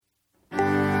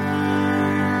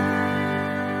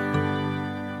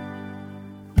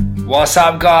What's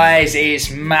up, guys?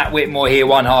 It's Matt Whitmore here,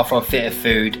 one half of Fitter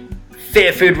Food.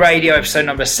 Fitter Food Radio, episode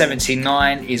number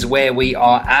 79 is where we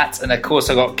are at. And of course,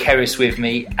 I've got Keris with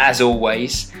me, as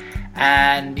always.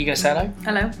 And you going to say hello?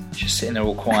 Hello. Just sitting there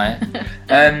all quiet.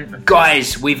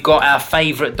 Guys, we've got our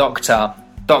favourite doctor,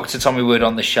 Dr. Tommy Wood,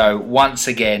 on the show once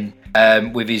again.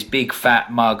 With his big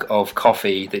fat mug of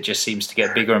coffee that just seems to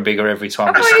get bigger and bigger every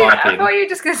time we Skype him. I thought you were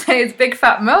just going to say his big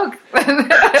fat mug. His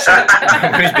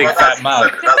big fat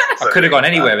mug. I could have gone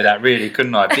anywhere with that, really,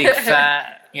 couldn't I? Big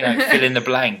fat, fill in the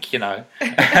blank, Steady.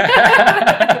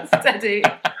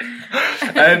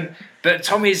 But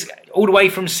Tommy's all the way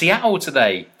from Seattle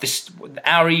today.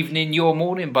 Our evening, your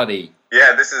morning, buddy.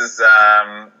 Yeah, this will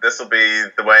be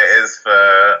the way it is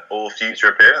for all future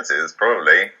appearances,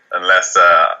 probably, unless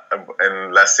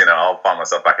I'll find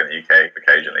myself back in the UK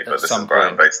occasionally. But this is where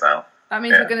I'm based now. That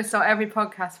means we're going to start every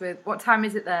podcast with, what time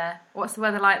is it there? What's the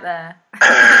weather like there?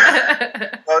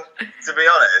 Well, to be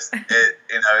honest,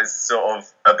 it's sort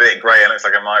of a bit grey and looks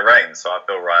like it might rain, so I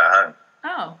feel right at home.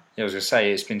 Oh. Yeah, I was going to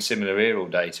say, it's been similar here all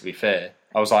day, to be fair.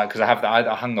 I was like, because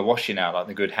I hung the washing out like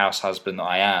the good house husband that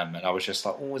I am, and I was just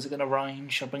like, oh, is it going to rain?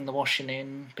 Should I bring the washing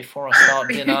in before I start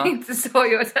dinner? You need to sort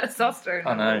your testosterone.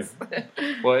 I know.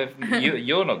 Well,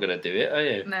 you're not going to do it, are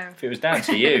you? No. If it was down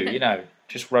to you,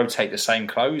 just rotate the same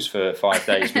clothes for 5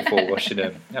 days before washing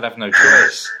them. I'd have no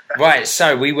choice. Right,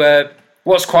 so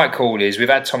what's quite cool is we've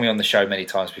had Tommy on the show many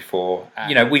times before.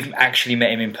 We've actually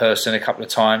met him in person a couple of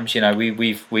times.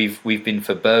 We've been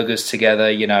for burgers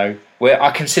together.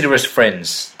 I consider us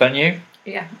friends, don't you?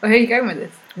 Yeah. Well, who are you going with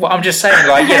this? Well, I'm just saying,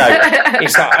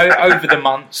 it's like over the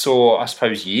months, or I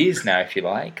suppose years now, if you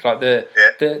like. Like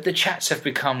the chats have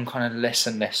become kind of less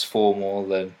and less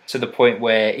formal, and to the point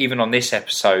where even on this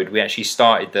episode, we actually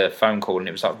started the phone call, and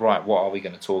it was like, right, what are we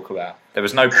going to talk about? There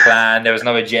was no plan, there was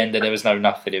no agenda, there was no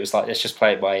nothing. It was like, let's just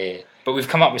play it by ear. But we've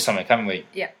come up with something, haven't we?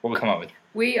 Yeah. What have we come up with?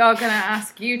 We are going to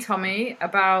ask you, Tommy,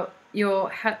 about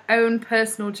your own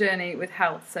personal journey with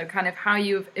health. So kind of how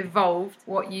you've evolved,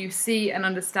 what you see and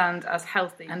understand as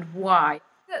healthy, and why.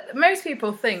 Most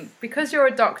people think because you're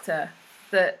a doctor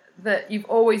that you've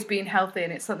always been healthy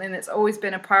and it's something that's always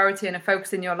been a priority and a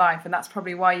focus in your life, and that's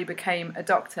probably why you became a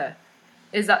doctor.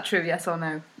 Is that true, yes or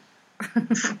no?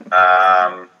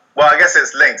 Well, I guess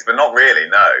it's linked, but not really,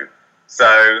 no.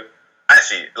 So,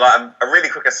 actually, a really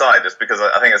quick aside, just because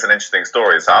I think it's an interesting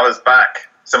story. So I was back.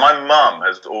 So my mum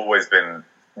has always been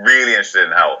really interested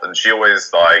in health, and she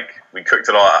always, we cooked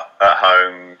a lot at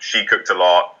home. She cooked a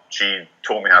lot. She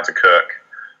taught me how to cook.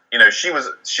 She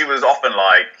was often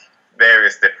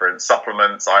various different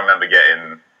supplements. I remember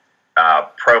getting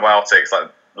probiotics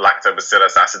like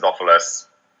Lactobacillus acidophilus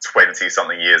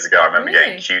 20-something years ago. I remember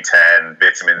getting Q10,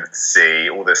 vitamin C,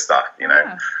 all this stuff,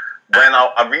 Yeah. When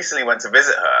I recently went to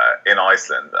visit her in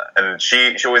Iceland, and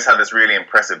she always had this really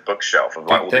impressive bookshelf of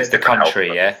all these different country,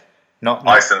 health yeah? Not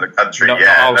Iceland, the country, not,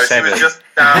 yeah. Not no, she was just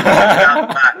down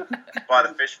back by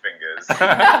the fish fingers.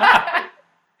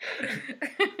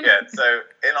 Yeah, so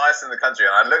in Iceland, the country,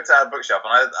 and I looked at her bookshelf,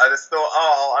 and I just thought,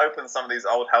 I'll open some of these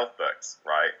old health books,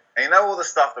 right? And all the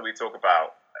stuff that we talk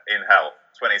about in health,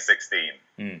 2016.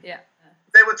 Yeah.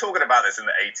 They were talking about this in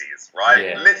the 80s, right?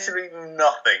 Yeah. Literally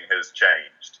nothing has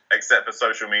changed, except for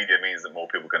social media means that more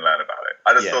people can learn about it.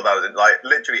 I just thought that was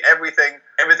literally everything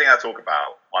I talk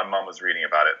about, my mum was reading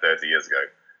about it 30 years ago.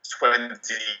 20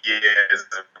 years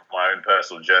of my own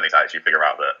personal journey to actually figure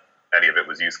out that any of it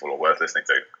was useful or worth listening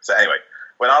to. So anyway,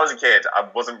 when I was a kid, I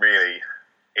wasn't really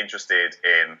interested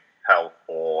in health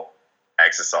or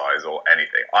exercise or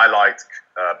anything. I liked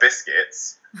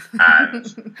biscuits and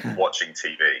watching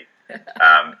TV.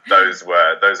 Those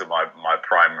are my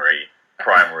primary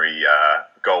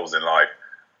goals in life.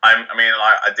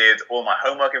 I did all my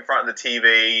homework in front of the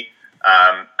TV.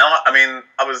 I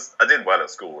did well at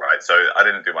school, right? So I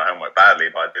didn't do my homework badly,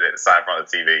 but I did it sat in front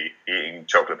of the TV, eating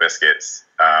chocolate biscuits,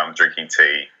 drinking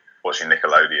tea, watching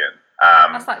Nickelodeon.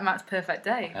 That's like Matt's perfect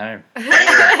day. No.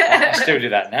 I still do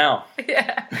that now.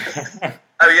 Yeah.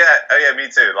 Oh yeah, me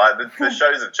too. The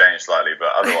shows have changed slightly,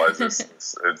 but otherwise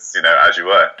it's as you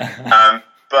were.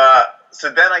 But so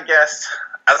then I guess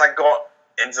as I got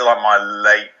into my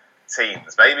late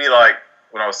teens, maybe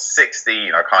when I was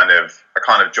 16, I kind of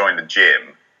joined the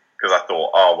gym because I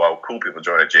thought, oh well, cool people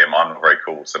join a gym. I'm not very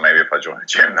cool, so maybe if I join a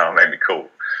gym, that'll make me cool.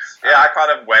 Yeah, I kind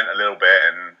of went a little bit,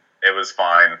 and it was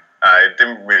fine.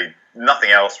 Nothing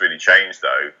else really changed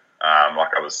though.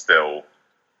 I was still,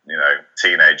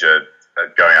 teenager.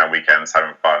 Going out weekends,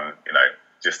 having fun,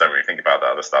 just don't really think about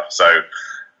that other stuff. So,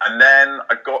 and then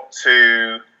I got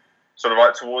to sort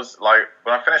of towards when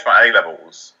I finished my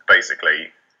A-levels,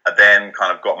 basically, I then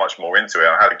kind of got much more into it.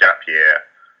 I had a gap year,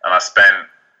 and I spent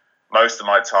most of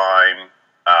my time,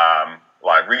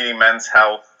 like reading Men's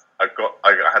Health. I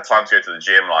had time to go to the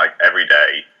gym like every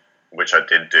day, which I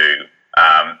did do.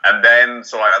 And then,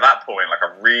 so like at that point, like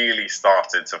I really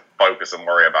started to focus and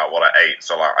worry about what I ate.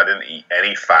 So like I didn't eat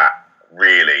any fat,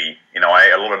 really. You know, I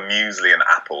ate a lot of muesli and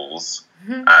apples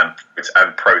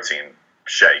and protein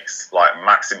shakes. Like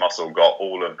Maxi Muscle got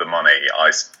all of the money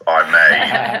I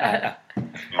made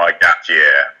my gap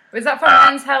year. Was that from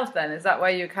Men's Health then? Is that where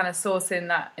you're kind of sourcing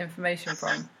that information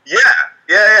from? Yeah.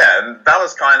 And that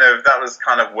was kind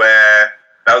of where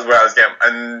I was getting,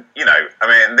 and you know, I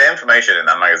mean, the information in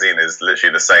that magazine is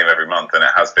literally the same every month, and it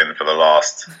has been for the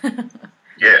last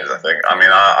years, I think. I mean,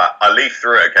 I leaf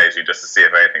through it occasionally just to see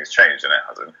if anything's changed, and it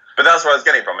hasn't. But that's where I was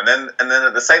getting it from, and then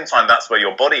at the same time, that's where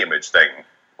your body image thing,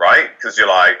 right? Because you're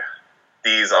like,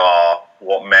 these are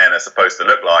what men are supposed to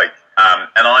look like.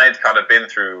 And I had kind of been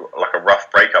through like a rough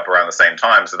breakup around the same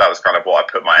time, so that was kind of what I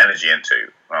put my energy into.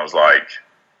 And I was like,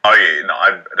 oh yeah, you know,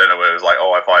 I don't know whether it was like,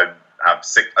 oh, if I have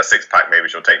a six pack, maybe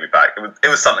she'll take me back. It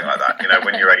was something like that, you know,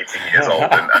 when you're 18 years old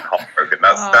and heartbroken.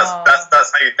 That's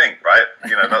how you think, right?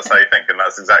 You know, that's how you think, and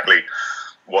that's exactly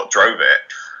what drove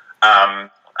it.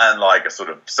 And like a sort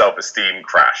of self-esteem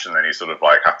crash, and then you sort of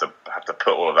like have to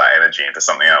put all of that energy into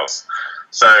something else.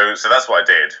 So that's what I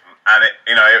did. And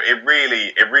it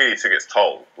really took its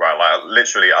toll, right? Like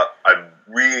literally, I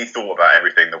really thought about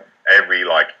everything, every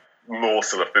like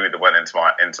morsel of food that went into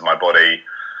my body.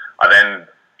 And then,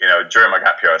 you know, during my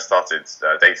gap year, I started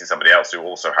dating somebody else who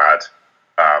also had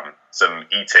some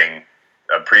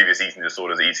previous eating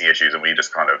disorders, eating issues, and we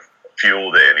just kind of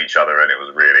fueled it in each other, and it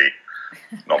was really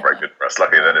not very good for us.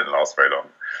 Luckily, that didn't last very long.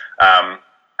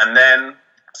 And then,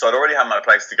 so I'd already had my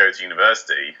place to go to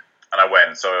university. And I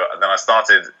went. So then I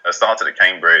started at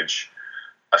Cambridge.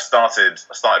 I started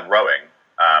rowing,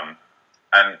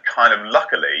 and kind of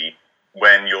luckily,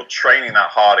 when you're training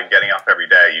that hard and getting up every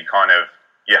day,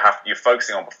 you're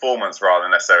focusing on performance rather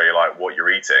than necessarily like what you're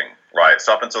eating, right?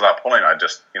 So up until that point, I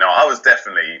was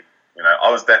definitely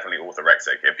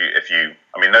orthorexic. If you,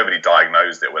 I mean, nobody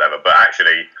diagnosed it, whatever, but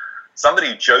actually,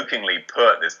 somebody jokingly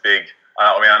put this big.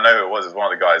 I know who it was. It was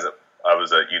one of the guys that I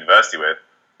was at university with.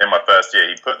 In my first year,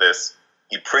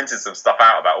 he printed some stuff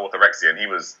out about orthorexia, and he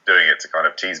was doing it to kind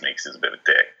of tease me because he was a bit of a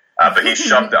dick. But he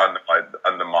shoved it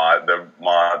under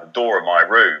the door of my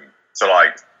room to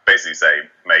like basically say,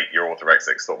 mate, you're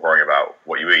orthorexic, stop worrying about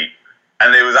what you eat.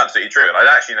 And it was absolutely true. And I'd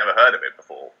actually never heard of it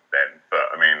before then, but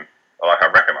I mean, like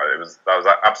I recognise that was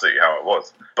absolutely how it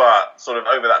was. But sort of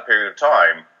over that period of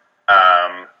time,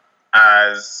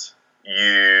 as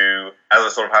I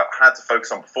sort of had to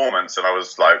focus on performance, and I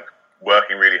was like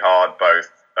working really hard,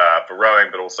 both for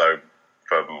rowing, but also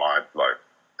for my like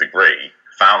degree.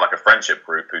 Found like a friendship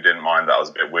group who didn't mind that I was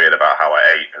a bit weird about how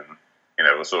I ate, and you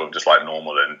know, was sort of just like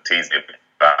normal and teasing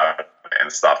about it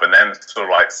and stuff. And then sort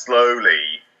of like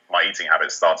slowly, my eating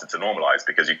habits started to normalize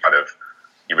because you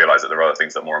realize that there are other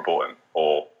things that are more important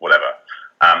or whatever.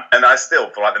 And I still,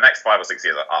 for like the next 5 or 6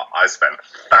 years, I spent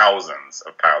thousands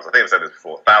of pounds. I think I've said this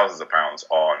before, thousands of pounds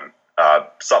on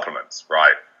supplements,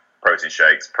 right? Protein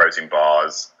shakes, protein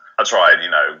bars. I tried, you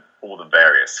know, all the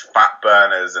various fat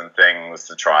burners and things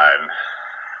to try and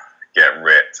get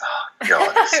ripped. Oh,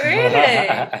 God. Really?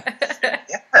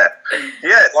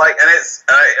 Yeah. Like, and it's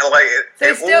like so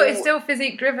it's still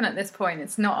physique driven at this point.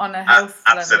 It's not on a health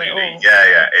absolutely level at all.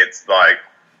 Yeah. It's like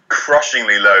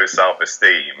crushingly low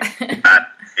self-esteem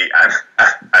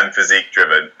and physique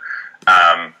driven.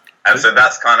 And so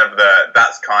that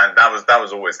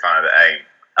was always kind of the aim.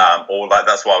 Or like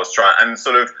that's what I was trying, and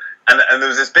sort of, and there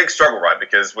was this big struggle, right?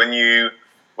 Because when you're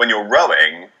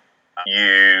rowing,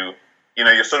 you're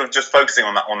sort of just focusing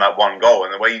on that one goal,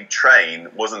 and the way you train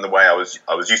wasn't the way I was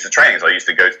used to training. So I used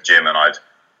to go to the gym and I'd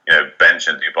bench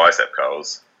and do bicep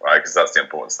curls, right? Because that's the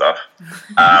important stuff.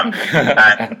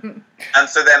 And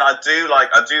so then I do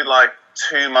like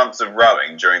 2 months of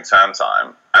rowing during term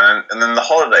time, and then the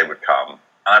holiday would come,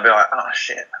 and I'd be like, oh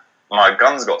shit, my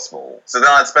guns got small. So then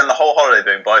I'd spend the whole holiday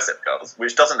doing bicep curls,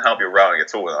 which doesn't help your rowing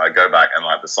at all. And I'd go back and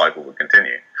like the cycle would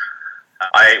continue.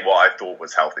 I ate what I thought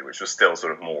was healthy, which was still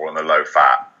sort of more on the low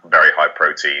fat, very high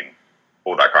protein,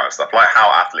 all that kind of stuff, like how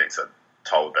athletes are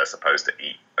told they're supposed to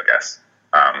eat, I guess.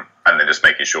 And then just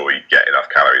making sure you get enough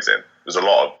calories in. There's a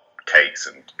lot of cakes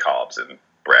and carbs and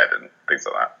bread and things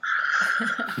like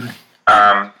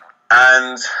that.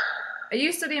 And are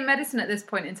you studying medicine at this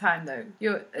point in time, though?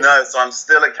 No, so I'm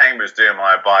still at Cambridge doing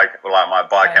my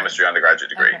biochemistry undergraduate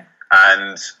degree,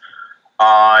 and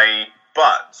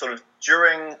but sort of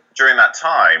during that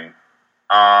time,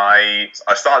 I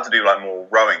started to do like more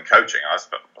rowing coaching. I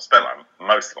spent like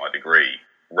most of my degree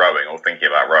rowing or thinking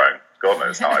about rowing. God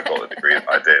knows how I got the degree that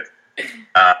I did.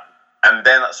 And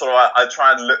then sort of I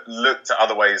try and look to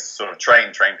other ways to sort of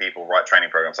train people, write training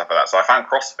programs, stuff like that. So I found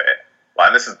CrossFit. Like,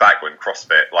 and this is back when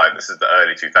CrossFit, like, this is the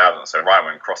early 2000s. So right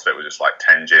when CrossFit was just like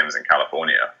 10 gyms in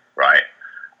California, right?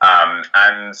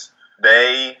 And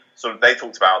they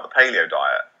talked about the paleo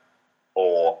diet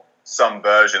or some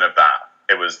version of that.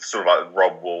 It was sort of like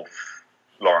Rob Wolf,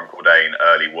 Lauren Cordain,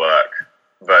 early work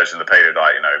version of the paleo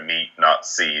diet, you know, meat, nuts,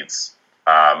 seeds,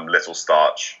 little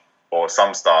starch, or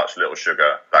some starch, little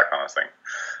sugar, that kind of thing.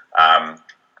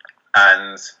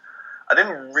 And I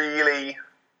didn't really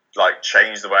like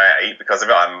change the way I ate because of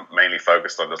it. I'm mainly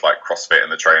focused on just like CrossFit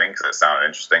and the training because it sounded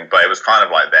interesting, but it was kind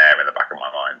of like there in the back of my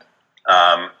mind.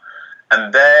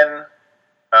 And then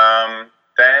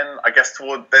I guess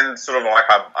then sort of like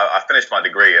I finished my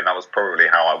degree, and that was probably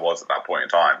how I was at that point in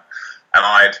time.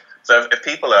 And so if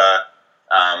people are,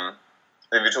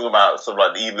 if you're talking about sort of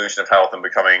like the evolution of health and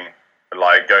becoming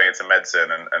like going into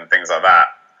medicine and things like that,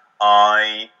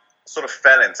 I sort of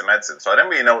fell into medicine. So I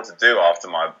didn't really know what to do after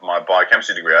my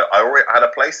biochemistry degree. I already had a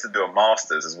place to do a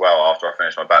master's as well after I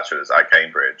finished my bachelor's at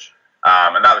Cambridge.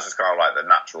 And that was just kind of like the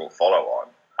natural follow-on.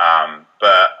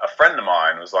 But a friend of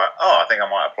mine was like, I think I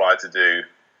might apply to do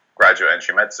graduate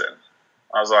entry medicine.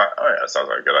 I was like, yeah, that sounds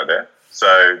like a good idea.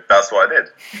 So that's what I did.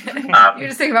 You're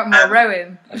just thinking about more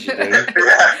rowing.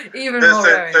 Yeah. Even more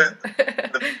rowing.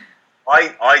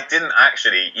 I didn't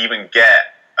actually even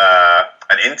get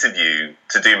an interview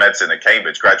to do medicine at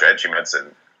Cambridge, graduate entry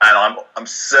medicine. And I'm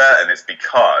certain it's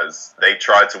because they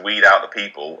tried to weed out the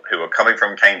people who were coming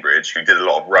from Cambridge who did a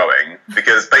lot of rowing,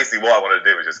 because basically what I wanted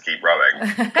to do was just keep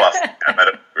rowing, plus a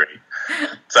medical degree.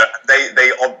 So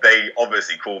they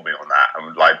obviously called me on that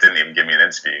and like didn't even give me an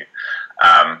interview.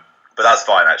 But that's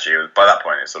fine actually. By that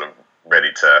point, it's sort of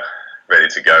ready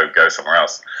to go somewhere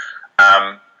else.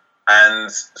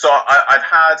 And so I'd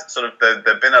had sort of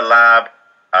there'd been a lab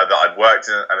that I'd worked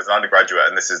in as an undergraduate,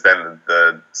 and this is then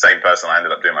the same person I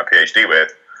ended up doing my PhD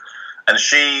with. And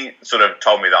she sort of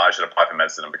told me that I should apply for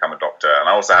medicine and become a doctor. And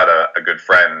I also had a good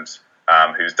friend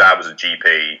whose dad was a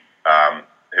GP,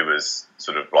 who was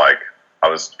sort of like I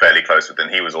was fairly close with, and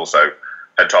he was also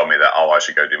had told me that I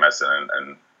should go do medicine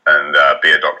and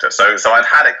be a doctor. So I'd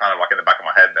had it kind of like in the back of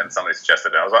my head. Then somebody suggested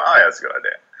it. And I was like, yeah, that's a good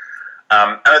idea.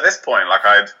 And at this point, like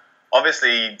I'd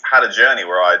obviously had a journey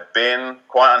where I'd been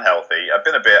quite unhealthy. I'd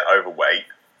been a bit overweight,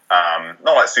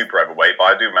 not like super overweight, but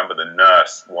I do remember the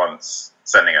nurse once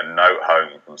sending a note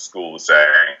home from school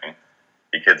saying,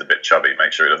 your kid's a bit chubby,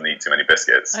 make sure he doesn't eat too many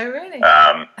biscuits. Oh, really?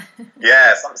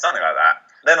 Yeah, something like that.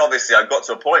 Then obviously I got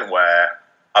to a point where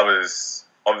I was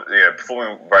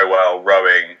performing very well,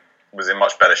 rowing, was in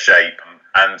much better shape.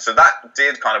 And so that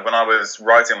did kind of, when I was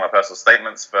writing my personal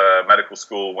statements for medical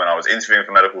school, when I was interviewing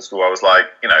for medical school, I was like,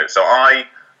 so I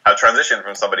have transitioned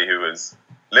from somebody who was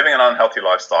living an unhealthy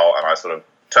lifestyle, and I sort of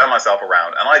turned myself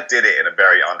around, and I did it in a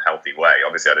very unhealthy way.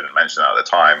 Obviously, I didn't mention that at the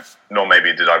time, nor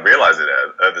maybe did I realize it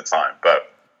at the time,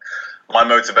 but my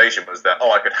motivation was that,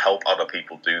 I could help other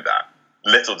people do that.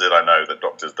 Little did I know that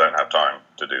doctors don't have time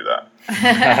to do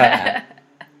that.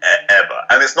 Ever.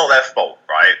 And it's not their fault,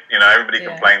 right? Everybody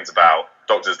complains about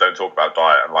doctors don't talk about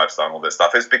diet and lifestyle and all this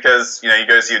stuff. It's because, you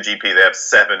go to see your GP, they have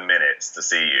 7 minutes to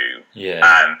see you. Yeah.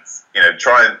 And,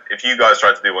 if you guys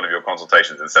tried to do one of your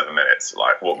consultations in 7 minutes,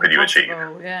 like, what could you achieve?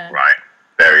 Yeah. Right?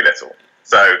 Very little.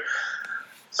 So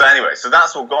anyway, so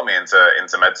that's what got me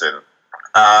into medicine.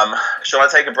 Shall I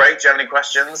take a break? Do you have any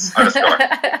questions? I just feel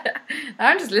like...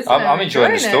 I'm just listening. I'm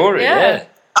enjoying the story, yeah.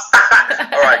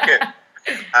 All right,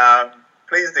 good.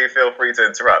 Please do feel free to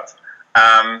interrupt.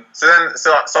 So then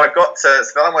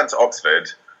I went to Oxford,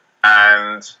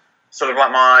 and sort of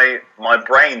like my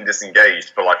brain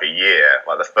disengaged for like a year,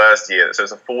 like the first year. So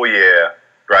it's a 4-year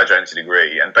graduate entry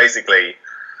degree, and basically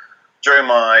during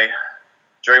my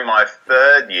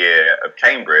 3rd year of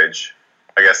Cambridge,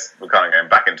 I guess we're kind of going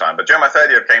back in time, but during my 3rd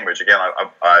year of Cambridge, again,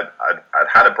 I'd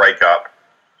had a breakup,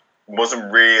 wasn't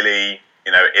really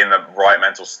in the right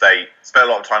mental state, spent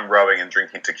a lot of time rowing and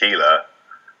drinking tequila.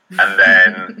 And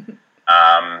then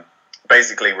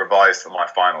basically revised for my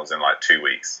finals in like 2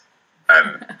 weeks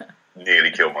and nearly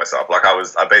killed myself. Like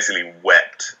I basically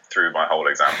wept through my whole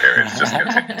exam period. Just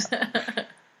continuously.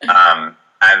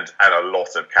 And a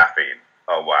lot of caffeine.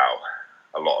 Oh wow,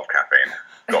 a lot of caffeine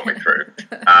got me through.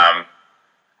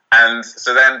 And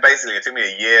so then basically it took me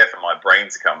a year for my brain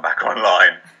to come back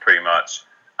online, pretty much.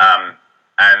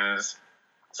 And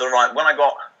sort of like when I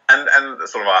got. And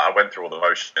sort of I went through all the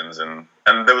motions, and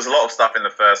there was a lot of stuff in the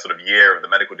first sort of year of the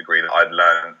medical degree that I'd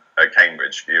learned at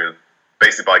Cambridge.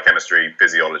 Basic biochemistry,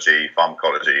 physiology,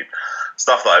 pharmacology,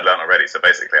 stuff that I'd learned already. So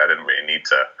basically I didn't really need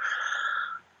to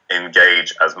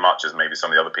engage as much as maybe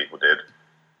some of the other people did.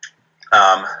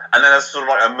 And then as sort of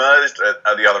like emerged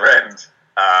at the other end,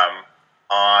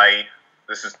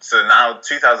 so now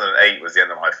 2008 was the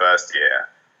end of my first year,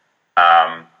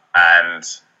 and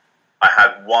I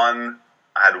had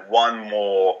one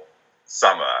more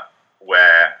summer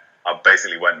where I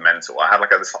basically went mental. I had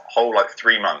this whole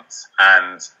 3 months,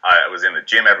 and I was in the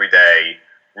gym every day,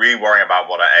 really worrying about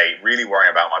what I ate, really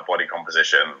worrying about my body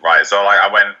composition, right? So I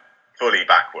went fully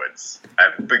backwards,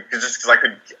 and because I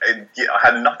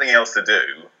had nothing else to do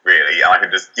really, and I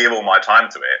could just give all my time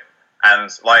to it.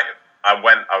 And so I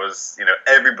went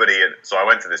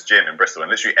to this gym in Bristol, and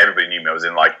literally everybody knew me. I was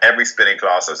in every spinning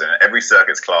class, I was in every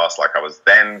circuits class. I was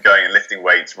then going and lifting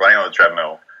weights, running on the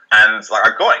treadmill, and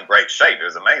I got in great shape. It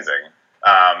was amazing.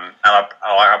 And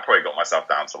I probably got myself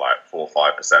down to 4 or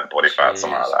 5% body fat,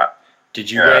 something like that. Did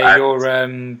you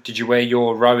wear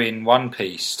your rowing one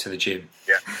piece to the gym?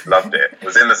 Yeah, loved it.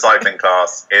 Was in the cycling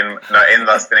class, in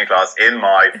the spinning class, in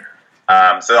my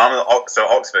so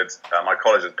Oxford, my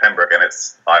college is Pembroke, and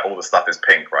it's all the stuff is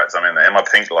pink, right? So I'm in my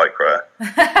pink lycra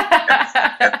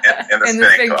in the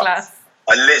spinning class.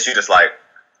 I literally just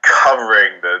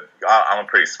covering I'm a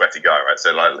pretty sweaty guy, right?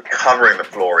 So covering the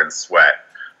floor in sweat.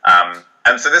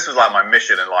 And so this was my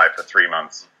mission in life for 3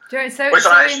 months. It's so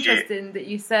interesting that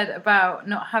you said about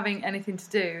not having anything to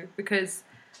do, because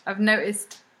I've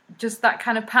noticed just that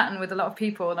kind of pattern with a lot of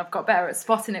people, and I've got better at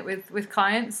spotting it with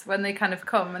clients when they kind of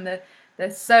come and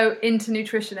they're so into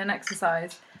nutrition and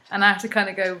exercise, and I have to kind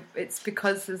of go, it's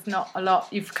because there's not a lot,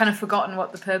 you've kind of forgotten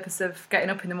what the purpose of getting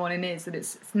up in the morning is, that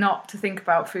it's not to think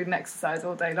about food and exercise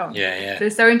all day long. Yeah. So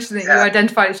it's so interesting that you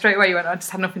identified it straight away. You went, I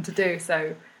just had nothing to do,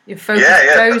 so your focus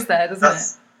goes there, doesn't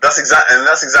it? That's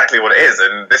exactly what it is.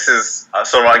 And this is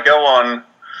so I go on.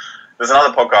 There's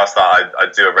another podcast that I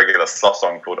do a regular slot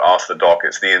on called Ask the Doc.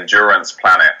 It's the Endurance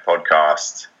Planet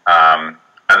podcast, and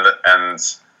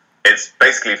it's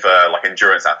basically for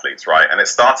endurance athletes, right? And it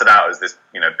started out as this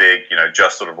big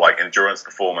just sort of endurance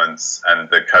performance. And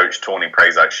the coach Tawny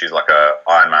Prazak, she's a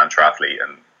Ironman triathlete,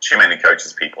 and she mainly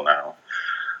coaches people now.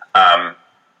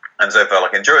 And so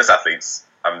for endurance athletes,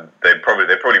 they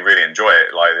probably really enjoy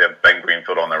it. They have Ben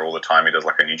Greenfield on there all the time. He does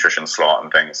a nutrition slot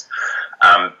and things.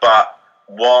 But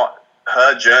what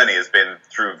her journey has been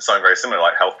through something very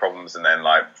similar, health problems, and then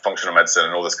functional medicine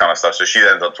and all this kind of stuff. So she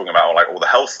ends up talking about all the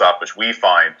health stuff, which we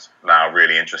find now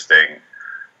really interesting.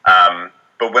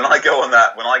 But when I go on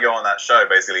that show,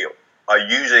 basically, I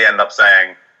usually end up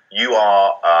saying, "You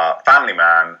are a family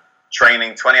man,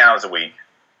 training 20 hours a week,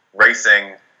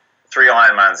 racing 3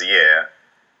 Ironmans a year.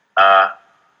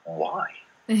 Why?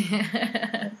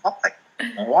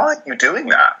 Why are you doing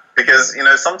that?" Because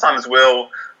sometimes we'll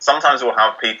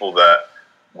have people that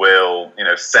will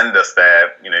send us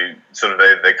their sort of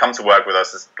they come to work with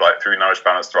us through Nourish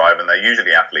Balance Thrive, and they're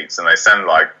usually athletes, and they send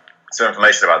some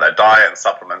information about their diet and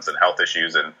supplements and health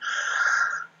issues and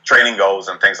training goals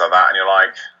and things like that, and you're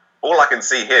like, all I can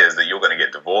see here is that you're going to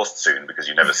get divorced soon because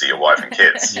you never see your wife and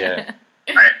kids. Yeah.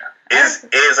 Right? Is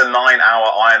a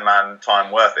 9-hour Ironman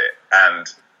time worth it? And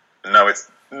no, it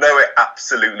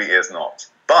absolutely is not.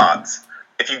 But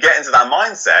if you get into that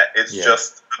mindset,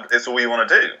 it's all you want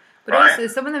to do. But also,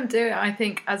 some of them do it, I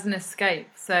think, as an escape.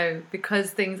 So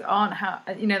because things aren't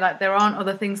there aren't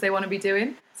other things they want to be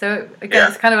doing. So again,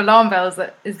 it's kind of alarm bells.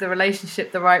 That is the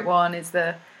relationship the right one? Is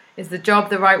the job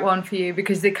the right one for you?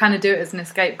 Because they kind of do it as an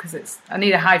escape, because I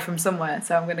need to hide from somewhere,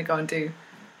 so I'm going to go and do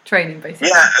training, basically.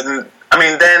 Yeah, and I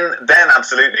mean, then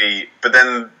absolutely. But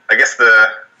then I guess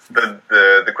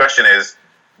the question is,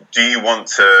 do you want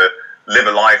to live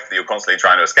a life that you're constantly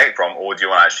trying to escape from, or do you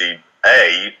want to actually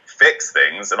fix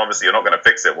things? And obviously, you're not going to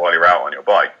fix it while you're out on your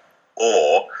bike,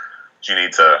 or do you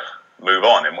need to move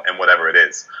on in whatever it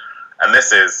is? And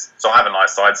so I have a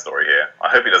nice side story here. I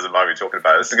hope he doesn't mind me talking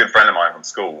about it. This is a good friend of mine from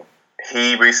school.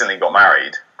 He recently got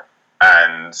married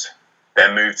and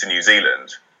then moved to New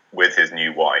Zealand with his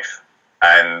new wife.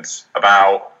 And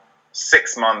about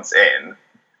 6 months in,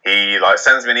 he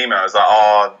sends me an email. He's like,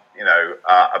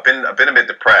 I've been a bit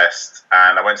depressed,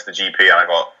 and I went to the GP and I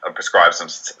got prescribed some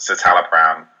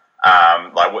citalopram.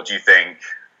 What do you think?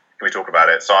 Can we talk about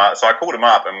it? So I called him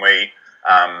up, and we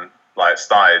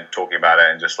started talking about it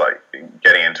and just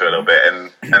getting into it a little bit.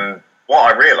 And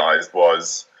what I realized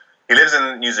was he lives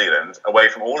in New Zealand, away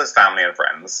from all his family and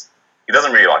friends. He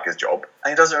doesn't really like his job,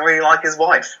 and he doesn't really like his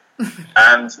wife.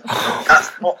 And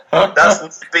that's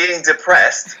not being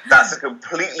depressed. That's a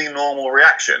completely normal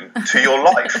reaction to your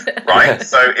life, right?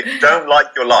 So if you don't like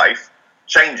your life,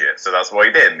 change it. So that's what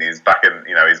he did. And he's back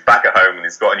he's back at home, and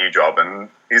he's got a new job, and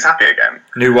he's happy again.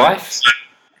 New wife?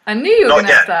 I knew you were going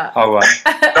to ask that. Oh, right.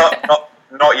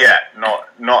 Not yet.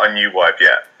 Not a new wife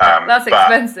yet. That's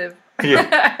expensive.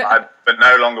 but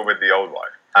no longer with the old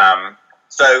wife.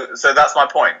 So that's my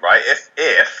point, right?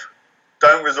 If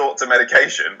don't resort to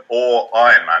medication or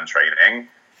Ironman training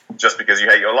just because you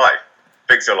hate your life.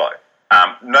 Fix your life.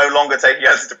 No longer taking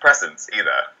antidepressants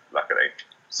either, luckily.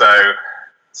 So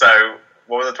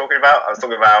what was I talking about? I was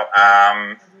talking about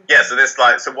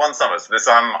so one summer. So this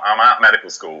I'm at medical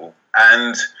school,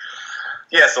 and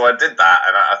so I did that,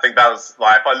 and I think that was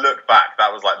like, if I look back,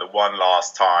 that was like the one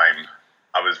last time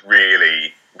I was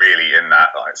really, really in that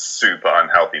like super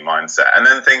unhealthy mindset, and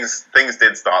then things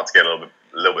did start to get a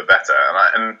little bit better.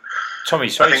 And Tommy,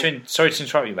 sorry to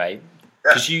interrupt you, mate.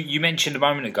 Because you mentioned a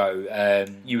moment ago,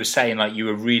 you were saying like you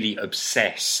were really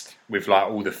obsessed with like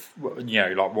all the,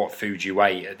 like what food you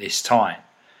ate at this time.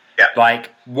 Yeah.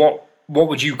 Like what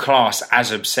would you class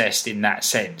as obsessed in that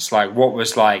sense? Like what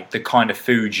was like the kind of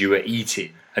food you were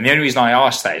eating? And the only reason I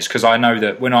ask that is because I know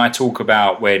that when I talk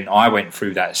about when I went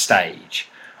through that stage,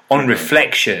 on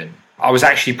reflection, I was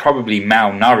actually probably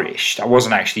malnourished. I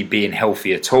wasn't actually being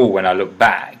healthy at all when I look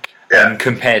back,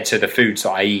 compared to the foods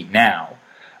that I eat now.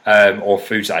 Or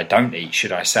foods that I don't eat,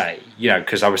 should I say,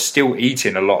 because I was still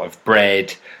eating a lot of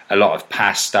bread, a lot of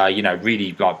pasta,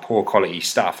 really like poor quality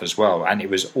stuff as well. And it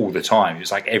was all the time. It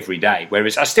was like every day.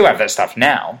 Whereas I still have that stuff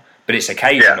now, but it's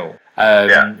occasional.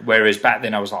 Whereas back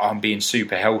then I was like, I'm being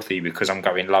super healthy because I'm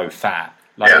going low fat.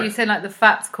 Like, you saying like the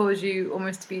fats cause you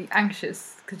almost to be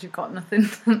anxious because you've got nothing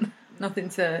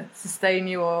to sustain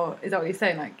you, or is that what you're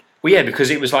saying? Like, well, yeah, because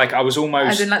it was like I was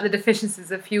almost... As in, like, the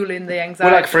deficiencies are fueling the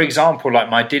anxiety. Well, like, for example, like,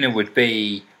 my dinner would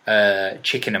be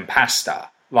chicken and pasta.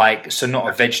 Like, so not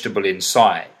a vegetable in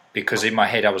sight. Because in my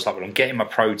head, I was like, well, I'm getting my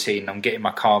protein, I'm getting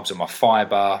my carbs and my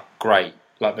fibre. Great.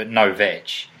 Like, but no veg.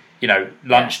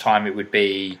 Lunchtime it would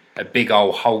be a big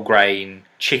old whole grain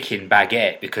chicken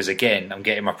baguette, because again, I'm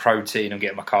getting my protein, I'm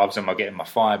getting my carbs, and I'm getting my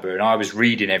fibre. And I was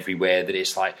reading everywhere that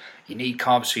it's like, you need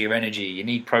carbs for your energy, you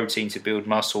need protein to build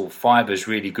muscle, fiber's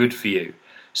really good for you.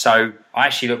 So I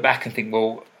actually look back and think,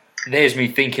 well, there's me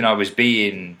thinking I was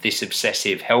being this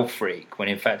obsessive health freak, when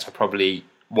in fact I probably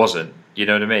wasn't. You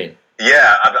know what I mean?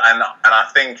 Yeah, and I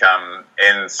think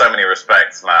in so many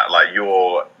respects, Matt, like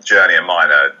your journey and mine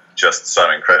are just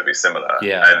so incredibly similar.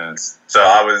 Yeah. And so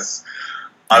I was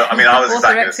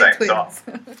exactly the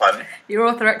same. So, you're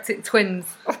orthorexic twins.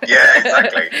 Yeah,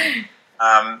 exactly.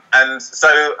 And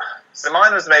so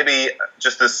mine was maybe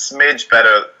just a smidge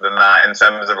better than that in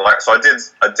terms of like. So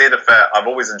I've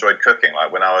always enjoyed cooking.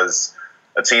 Like when I was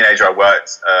a teenager, I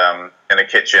worked in a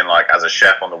kitchen like as a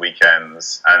chef on the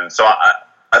weekends, and so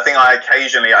I think I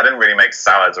didn't really make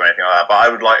salads or anything like that, but I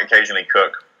would like occasionally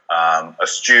cook a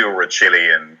stew or a chili,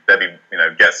 and maybe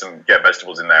get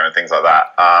vegetables in there and things like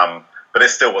that. But it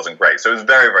still wasn't great. So it was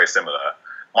very, very similar.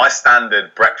 My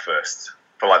standard breakfast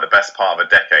for like the best part of a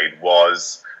decade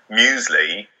was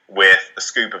muesli with a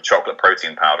scoop of chocolate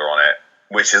protein powder on it,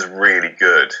 which is really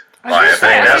good. That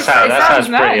sounds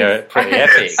pretty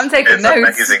epic. I'm taking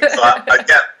notes. It's amazing. So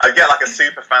I get like a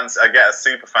super fancy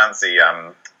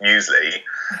muesli,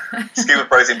 scoop of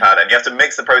protein powder, and you have to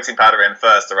mix the protein powder in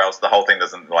first, or else the whole thing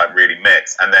doesn't like really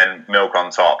mix, and then milk on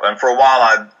top. And for a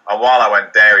while I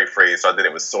went dairy free, so I did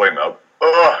it with soy milk.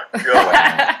 Oh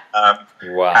god!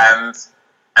 Wow.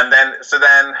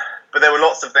 But there were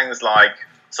lots of things like,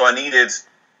 so I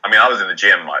was in the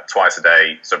gym like twice a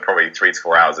day, so probably 3 to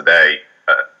 4 hours a day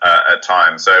at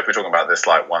times. So if we're talking about this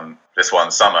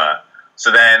one summer,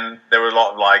 so then there were a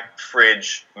lot of like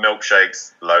fridge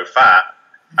milkshakes, low fat,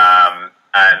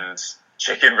 and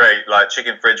chicken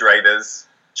fridge raiders,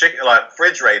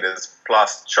 fridge raiders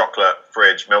plus chocolate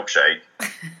fridge milkshake,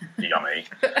 yummy.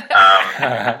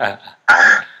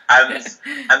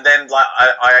 And then like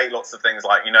I ate lots of things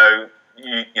like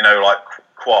like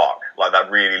quark, like that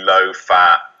really low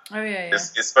fat. Oh yeah.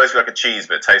 It's supposed to be like a cheese,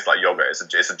 but it tastes like yogurt. It's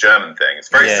a German thing. It's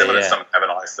very similar to something I have in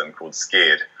Iceland called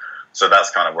skyr. So that's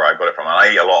kind of where I got it from. And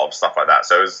I eat a lot of stuff like that.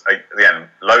 So it was, again,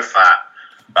 low fat,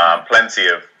 plenty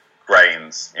of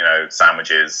grains,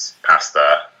 sandwiches,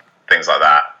 pasta, things like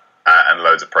that, and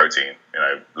loads of protein,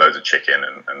 loads of chicken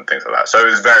and things like that. So it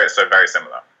was very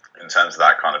similar in terms of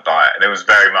that kind of diet. And it was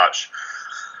very much,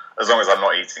 as long as I'm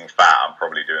not eating fat, I'm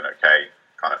probably doing okay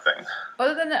kind of thing.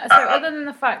 Other than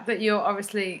the fact that you're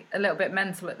obviously a little bit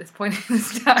mental at this point in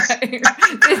this time, did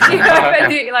you have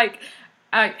any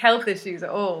health issues at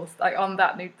all, like on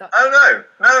that new diet? Oh no!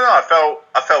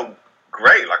 I felt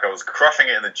great. Like I was crushing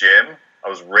it in the gym. I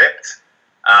was ripped.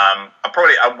 I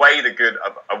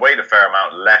weighed a fair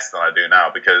amount less than I do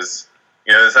now, because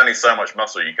there's only so much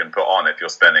muscle you can put on if you're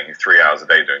spending 3 hours a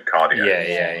day doing cardio.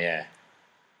 Yeah.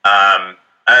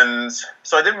 And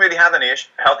so I didn't really have any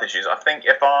health issues. I think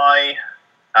if I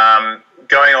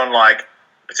going on like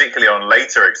particularly on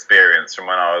later experience from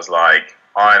when I was like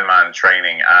Ironman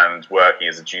training and working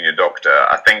as a junior doctor,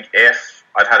 I think if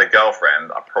I'd had a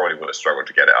girlfriend, I probably would have struggled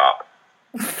to get it up.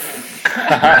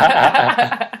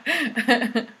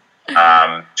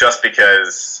 Just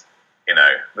because, you know,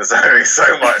 there's only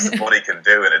so much the body can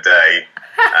do in a day,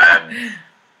 and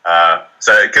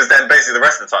so because then basically the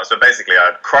rest of the time, so basically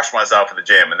I'd crush myself in the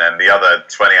gym, and then the other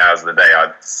 20 hours of the day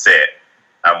I'd sit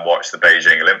and watch the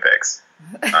Beijing Olympics.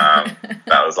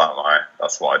 That was like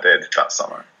that's what I did that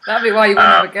summer. That'd be why you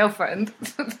wouldn't have a girlfriend.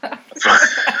 A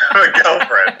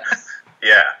girlfriend,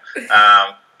 yeah.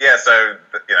 So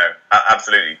you know,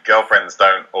 absolutely, girlfriends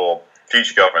don't, or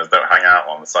future girlfriends don't hang out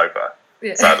on the sofa.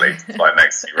 Yeah. Sadly, like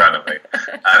next to you randomly,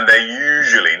 and they're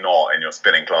usually not in your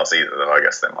spinning class either. Though I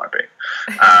guess they might be.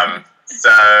 So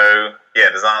yeah,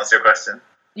 does that answer your question?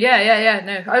 Yeah.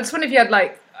 No, I just wonder if you had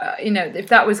like, you know, if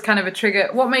that was kind of a trigger.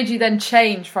 What made you then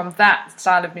change from that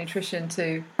style of nutrition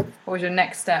to what was your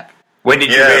next step? When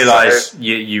did you realise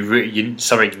you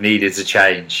something needed to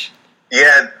change?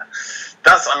 Yeah.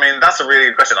 That's a really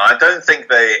good question. I don't think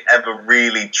they ever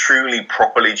really, truly,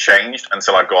 properly changed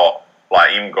until I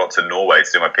even got to Norway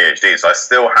to do my PhD. So I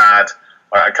still had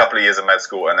a couple of years of med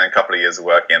school and then a couple of years of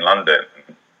working in London.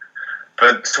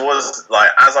 But towards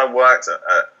as I worked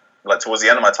towards the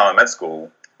end of my time in med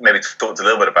school, maybe talked a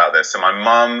little bit about this. So my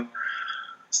mum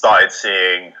started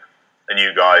seeing a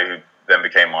new guy who then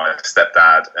became my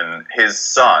stepdad, and his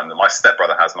son, my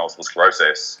stepbrother, has multiple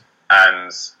sclerosis.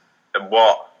 And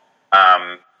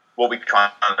what we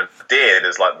kind of did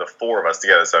is like the four of us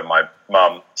together, so my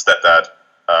mum, stepdad,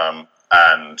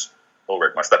 and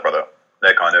Ulrich, my stepbrother,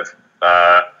 they're kind of,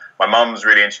 my mum's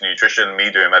really into nutrition,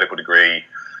 me doing a medical degree,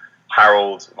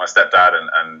 Harold, my stepdad,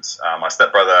 and my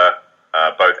stepbrother,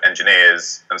 both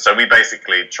engineers, and so we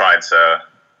basically tried to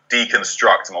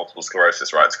deconstruct multiple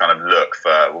sclerosis, right, to kind of look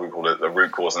for what we call it the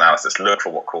root cause analysis, look for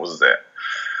what causes it.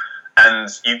 And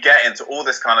you get into all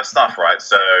this kind of stuff, right,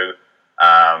 so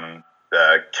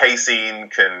the casein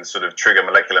can sort of trigger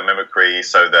molecular mimicry,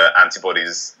 so the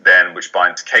antibodies then which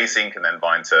bind to casein can then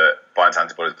bind to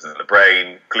antibodies in the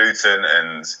brain, gluten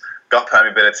and gut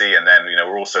permeability, and then, you know,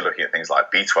 we're also looking at things like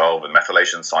B12 and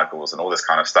methylation cycles and all this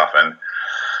kind of stuff. And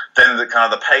then the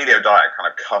paleo diet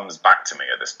kind of comes back to me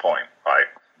at this point, right,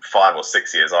 5 or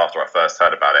 6 years after I first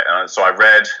heard about it. And so I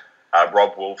read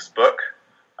Rob Wolf's book,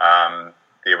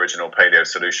 the original Paleo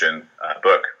Solution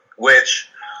book, which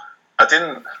I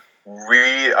didn't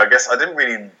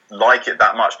really like it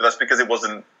that much, but that's because it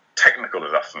wasn't technical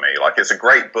enough for me. Like, it's a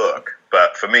great book,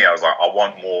 but for me, I was like, I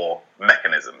want more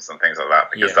mechanisms and things like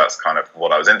that, because that's kind of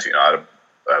what I was into. You know, I had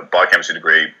a biochemistry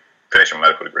degree, finished my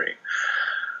medical degree.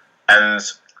 And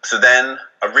so then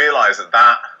I realized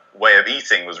that way of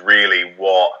eating was really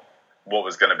what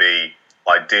was going to be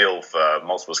ideal for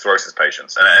multiple sclerosis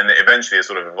patients. And eventually it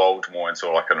sort of evolved more into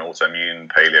like an autoimmune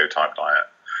paleo type diet.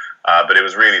 But it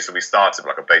was really, so we started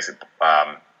like a basic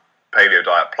paleo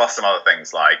diet, plus some other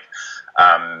things like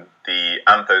the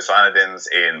anthocyanidins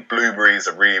in blueberries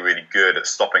are really, really good at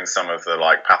stopping some of the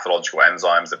like pathological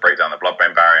enzymes that break down the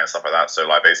blood-brain barrier and stuff like that. So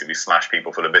like basically smash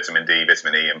people full of vitamin D,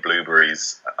 vitamin E, and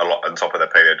blueberries a lot on top of their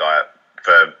paleo diet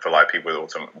for like people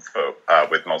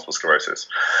with multiple sclerosis.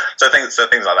 So things like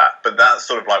that. But that's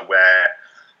sort of like where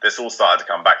this all started to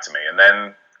come back to me. And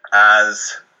then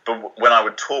when I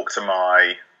would talk to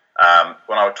my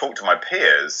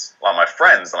peers, like my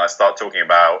friends, and I start talking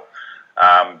about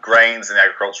grains in the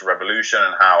agricultural revolution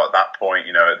and how at that point,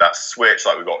 you know, that switch,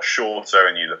 like we got shorter,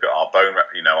 and you look at our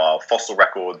our fossil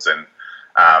records, and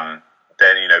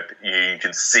then, you know, you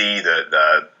can see that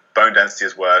the bone density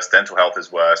is worse, dental health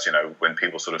is worse, you know, when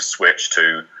people sort of switch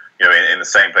to, you know, in the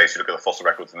same place, you look at the fossil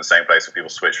records in the same place where people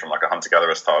switch from like a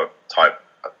hunter-gatherer type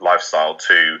lifestyle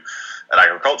to an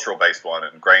agricultural-based one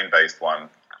and grain-based one.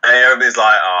 And everybody's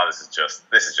like,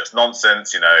 this is just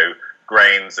nonsense, you know,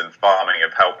 grains and farming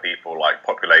have helped people like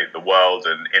populate the world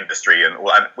and industry and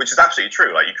which is absolutely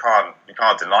true. Like you can't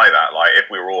deny that. Like if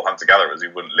we were all hunter-gatherers, we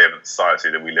wouldn't live in the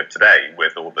society that we live today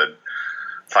with all the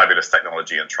fabulous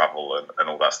technology and travel and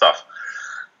all that stuff.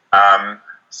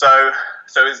 So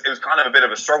it was kind of a bit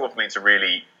of a struggle for me to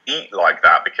really eat like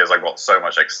that, because I got so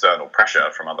much external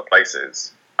pressure from other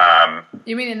places.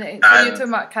 You mean so you're talking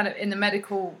about kind of in the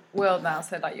medical world now,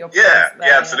 so like your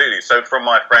absolutely. So from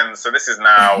my friends, so this is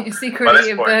now you're secretly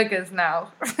eating burgers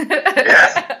now.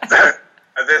 Yeah. So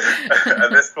at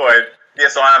this point,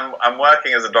 so I'm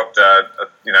working as a doctor.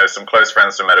 You know, some close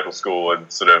friends from medical school,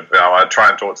 and sort of, you know, I try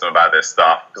and talk to them about this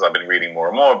stuff because I've been reading more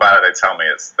and more about it. They tell me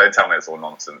it's all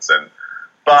nonsense,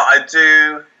 but I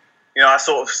do, you know, I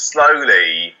sort of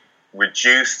slowly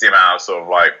reduce the amount of sort of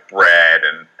like bread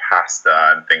and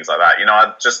pasta and things like that.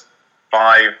 I just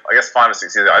 5 or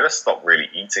 6 years ago, I just stopped really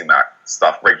eating that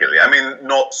stuff regularly. I mean,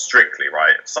 not strictly,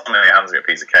 right? If someone hands me a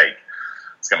piece of cake,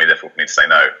 it's going to be difficult for me to say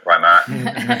no, right, Matt?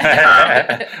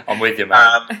 I'm with you,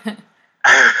 man.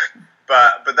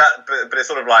 But it's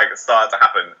sort of like it started to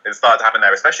happen. It started to happen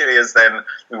there, especially as then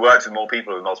we worked with more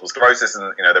people with multiple sclerosis,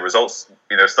 and the results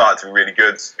started to be really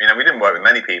good. We didn't work with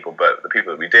many people, but the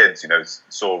people that we did,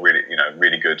 saw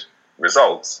really good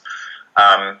results.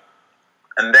 And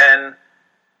then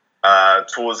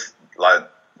towards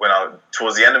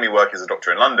the end of me working as a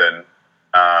doctor in London,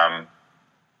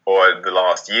 or the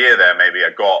last year there, maybe I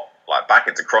got back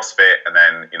into CrossFit, and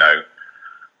then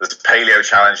there's paleo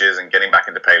challenges and getting back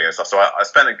into paleo and stuff. So I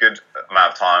spent a good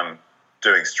amount of time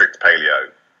doing strict paleo,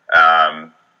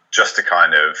 just to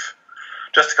kind of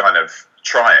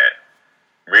try it.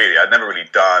 Really, I'd never really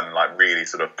done really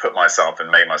sort of put myself and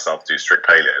made myself do strict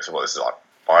paleo. So this is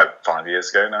 5 years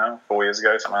ago now, 4 years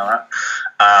ago, something like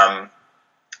that.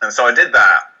 And so I did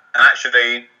that, and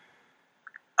actually,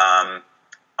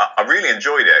 I really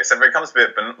enjoyed it. Except it becomes a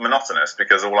bit monotonous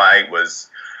because all I ate was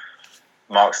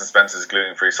Marks and Spencer's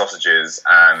gluten-free sausages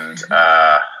and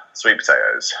sweet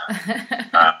potatoes.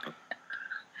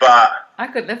 But I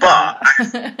could live on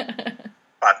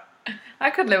that. I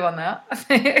could live on that.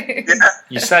 Yeah,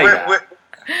 you say that,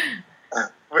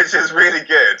 which is really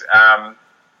good.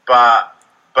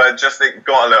 But just it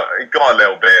got a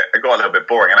little bit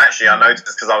boring. And actually, I noticed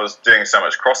because I was doing so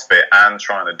much CrossFit and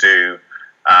trying to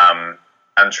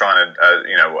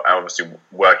obviously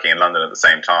working in London at the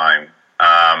same time.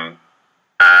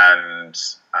 And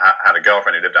I had a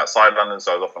girlfriend who lived outside London,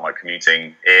 so I was often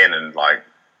commuting in and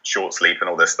short sleep and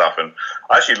all this stuff. And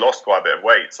I actually lost quite a bit of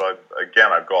weight. So I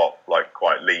got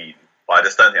quite lean. But I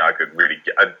just don't think I could really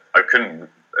I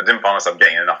didn't find myself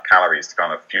getting enough calories to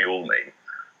kind of fuel me.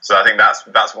 So I think that's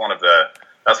one of the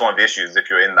issues. If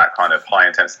you're in that kind of high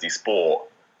intensity sport,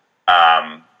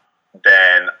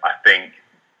 then I think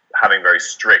having very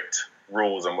strict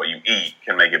rules on what you eat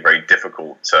can make it very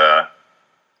difficult to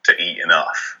eat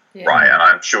enough, right? And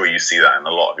I'm sure you see that in a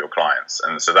lot of your clients.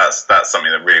 And so that's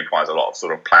something that really requires a lot of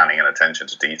sort of planning and attention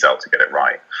to detail to get it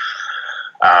right.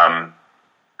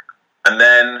 And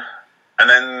then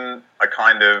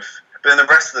but then the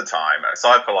rest of the time,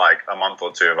 aside for a month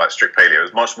or two of strict paleo, it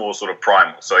was much more sort of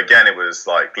primal. So again, it was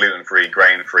gluten-free,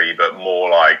 grain-free, but more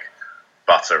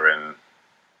butter and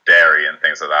dairy and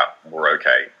things like that were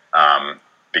okay.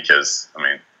 Because, I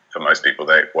mean, for most people,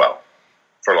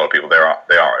 for a lot of people, they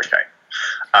are okay.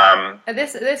 At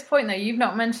this point, though, you've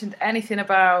not mentioned anything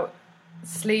about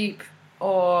sleep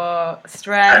or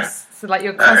stress. So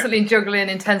you're constantly juggling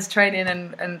intense training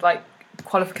and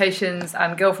qualifications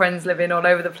and girlfriends living all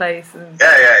over the place. And...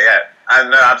 Yeah. And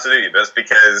no, absolutely. That's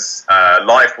because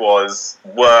life was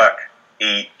work,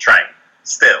 eat, train.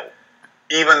 Still,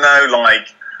 even though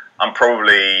I'm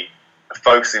probably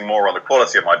focusing more on the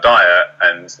quality of my diet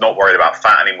and not worried about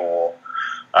fat anymore.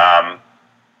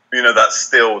 This is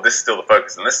still the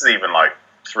focus, and this is even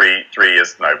 3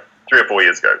 or 4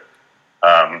 years ago.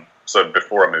 So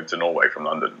before I moved to Norway from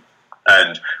London,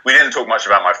 and we didn't talk much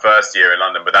about my first year in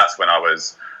London, but that's when I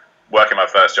was working my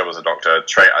first job as a doctor.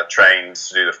 I trained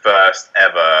to do the first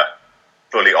ever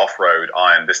fully off-road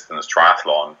iron distance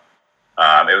triathlon.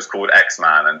 It was called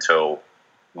X-Man until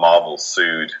Marvel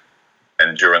sued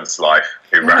Endurance Life,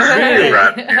 who ran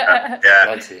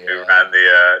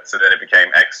so then it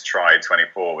became X-Tri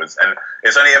 24 and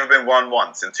it's only ever been run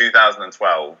once in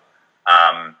 2012,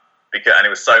 and it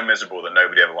was so miserable that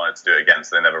nobody ever wanted to do it again,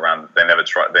 so they never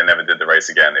did the race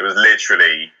again. It was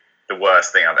literally the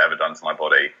worst thing I've ever done to my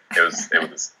body. It was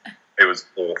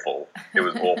awful. It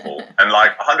was awful. And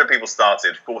 100 people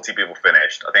started, 40 people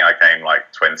finished. I think I came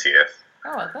 20th.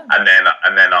 Oh, okay. And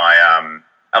then I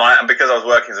because I was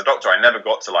working as a doctor, I never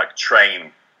got to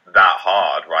train that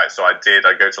hard, right? So I'd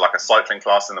go to a cycling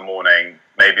class in the morning,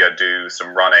 maybe I'd do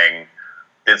some running,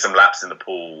 did some laps in the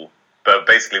pool. But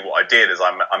basically what I did is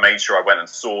I made sure I went and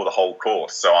saw the whole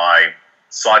course. So I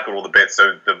cycled all the bits.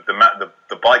 So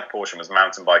the bike portion was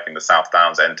mountain biking the South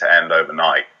Downs end to end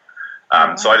overnight.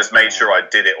 So I just made sure I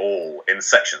did it all in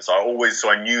sections. I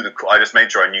just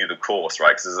made sure I knew the course,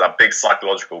 right? Because there's that big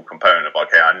psychological component of,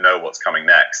 okay, I know what's coming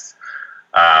next.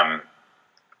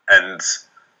 And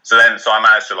so I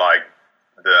managed to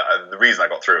the reason I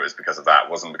got through it is because of that. It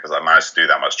wasn't because I managed to do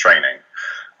that much training.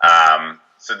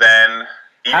 So then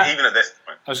even at this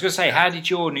point, I was going to say, how did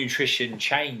your nutrition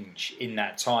change in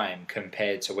that time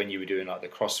compared to when you were doing the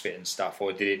CrossFit and stuff,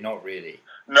 or did it not really?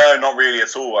 No, not really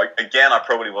at all. I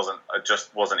probably wasn't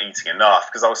eating enough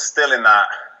because I was still in that.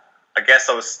 I guess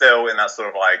I was still in that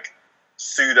sort of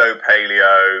pseudo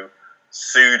paleo,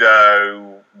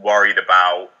 pseudo worried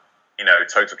about,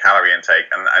 total calorie intake,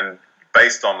 and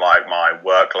based on like my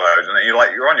workload, and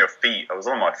you're on your feet. I was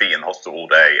on my feet in the hospital all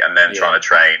day, and then trying to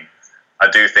train. I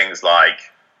do things like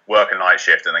work a night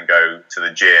shift and then go to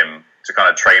the gym to kind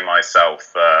of train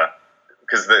myself,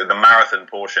 because the marathon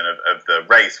portion of the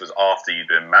race was after you'd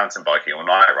been mountain biking all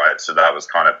night, right? So that was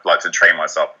kind of like to train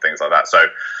myself and things like that. So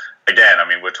again, I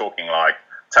mean, we're talking like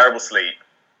terrible sleep,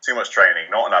 too much training,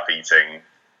 not enough eating,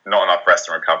 not enough rest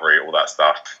and recovery, all that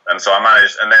stuff. And so I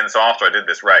managed, and then so after I did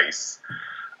this race,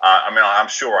 I'm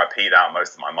sure I peed out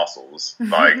most of my muscles,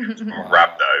 like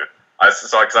rhabdo.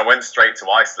 Because I went straight to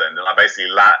Iceland, and I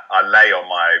basically I lay on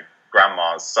my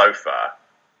grandma's sofa.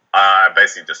 I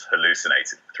basically just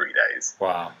hallucinated for 3 days.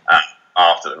 Wow!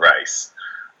 After the race,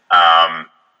 and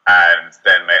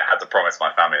then had to promise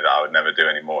my family that I would never do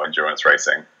any more endurance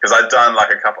racing, because I'd done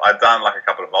like a couple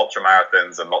of ultra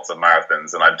marathons and lots of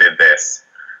marathons, and I did this.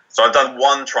 So I've done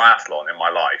one triathlon in my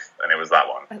life, and it was that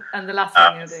one. And the last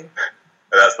one you'll do.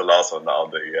 That's the last one that I'll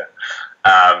do. Yeah.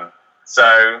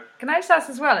 So can I just ask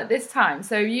as well, at this time,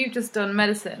 so you've just done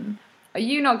medicine, are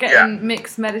you not getting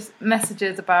mixed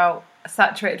messages about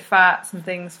saturated fats and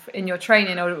things in your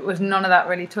training, or was none of that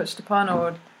really touched upon?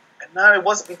 Or no, it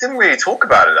wasn't. We didn't really talk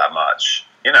about it that much,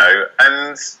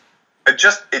 and it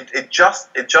just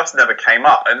never came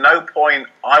up. At no point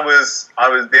I was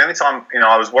the only time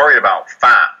I was worried about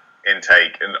fat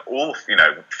intake and all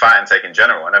fat intake in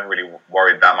general. I never really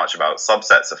worried that much about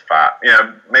subsets of fat.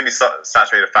 Maybe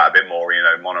saturated fat a bit more.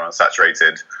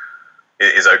 Monounsaturated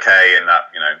is okay, and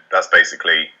that that's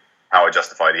basically how I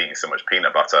justified eating so much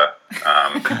peanut butter.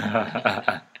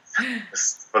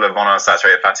 It's full of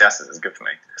monounsaturated fatty acids is good for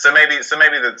me. So maybe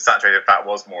the saturated fat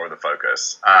was more of the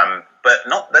focus, but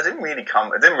that didn't really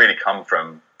come. It didn't really come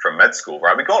from med school,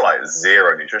 right? We got like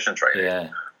zero nutrition training.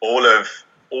 Yeah. All of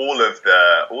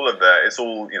the it's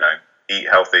all eat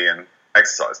healthy and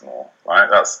exercise more, right?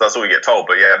 That's all you get told,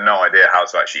 but you have no idea how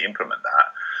to actually implement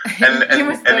that. And you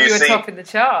must have thought you were topping the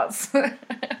charts.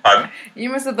 You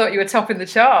must have thought you were topping the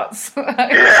charts.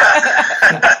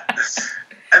 Yeah.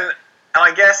 and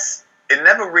I guess it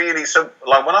never really. So,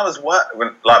 like when I was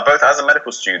both as a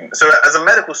medical student. So, as a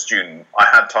medical student, I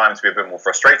had time to be a bit more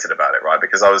frustrated about it, right?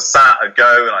 Because I'd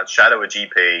go and I'd shadow a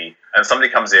GP, and somebody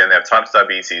comes in, they have type 2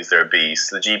 diabetes, they're obese.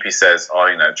 The GP says,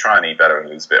 try and eat better and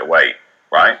lose a bit of weight,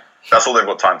 right? That's all they've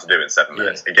got time to do in 7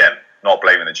 minutes. Yeah. Again, not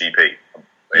blaming the GP.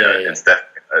 It's definitely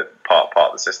part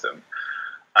of the system.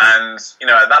 And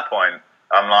at that point,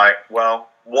 I'm like, well,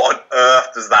 what on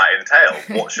earth does that entail?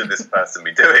 What should this person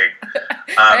be doing?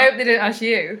 I hope they didn't ask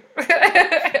you.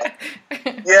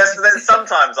 Yes, but then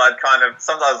sometimes I kind of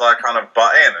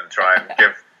butt in and try and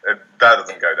give. That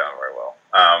doesn't go down very well.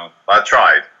 I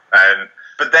tried,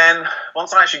 but then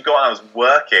once I actually got, I was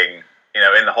working,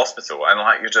 in the hospital, and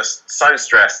like you're just so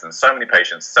stressed and so many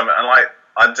patients, and like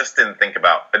I didn't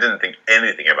think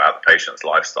anything about the patient's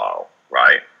lifestyle.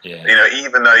 Right. Yeah.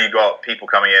 Even though you got people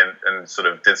coming in and sort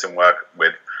of did some work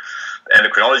with the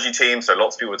endocrinology team, so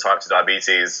lots of people with type 2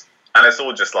 diabetes, and it's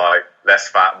all just like less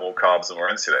fat, more carbs, and more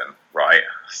insulin. Right.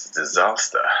 It's a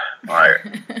disaster. Right.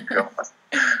 God.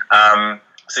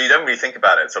 So you don't really think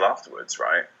about it until afterwards,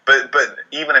 right? But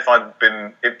even if if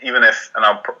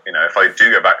I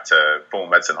do go back to formal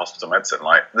medicine, hospital medicine,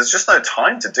 like there's just no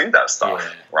time to do that stuff,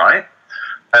 right?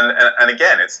 And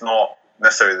again, it's not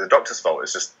necessarily the doctor's fault.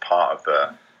 It's just part of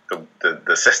the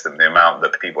system, the amount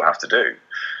that people have to do.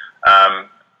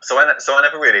 So I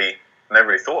never really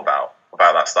thought about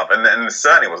that stuff, and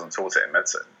certainly wasn't taught it in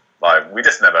medicine. Like we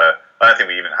just never. I don't think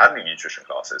we even had any nutrition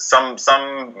classes. Some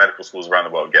medical schools around the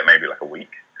world get maybe like a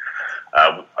week.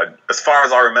 As far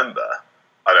as I remember,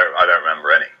 I don't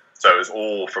remember any. So it was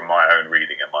all from my own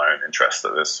reading and my own interest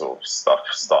that this sort of stuff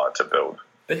started to build.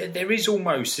 But there is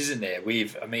almost, isn't there? I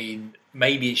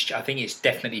think it's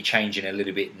definitely changing a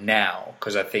little bit now,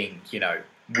 because I think,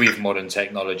 with modern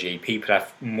technology, people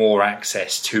have more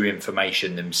access to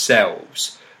information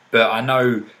themselves. But I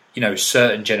know,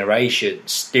 certain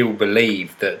generations still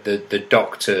believe that the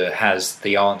doctor has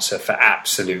the answer for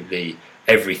absolutely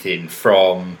everything,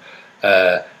 from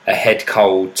a head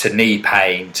cold to knee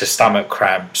pain to stomach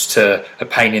cramps to a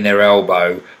pain in their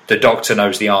elbow. The doctor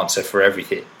knows the answer for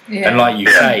everything. Yeah. And like you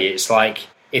say, it's like,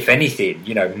 if anything,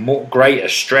 more greater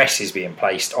stress is being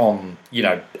placed on,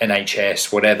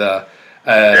 NHS, whatever.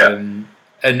 And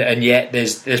yet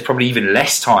there's probably even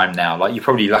less time now. Like, you're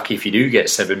probably lucky if you do get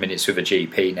 7 minutes with a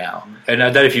GP now. And I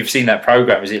don't know if you've seen that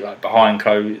program. Is it like behind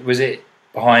closed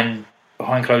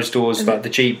doors? Like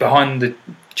behind the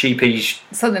GP's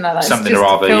something like that. Something or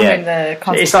other. Yeah.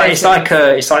 The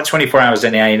it's like 24 hours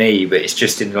in the A&E, but it's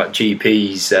just in like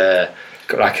GP's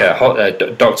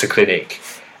doctor clinic,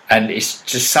 and it's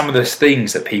just some of the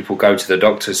things that people go to the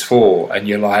doctors for, and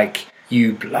you're like,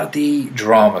 you bloody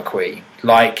drama queen.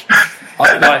 Like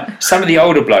some of the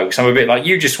older blokes, I'm a bit like,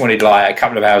 you just wanted like a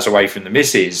couple of hours away from the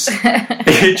missus. Do you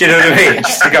know what I mean?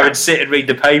 Just to go and sit and read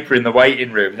the paper in the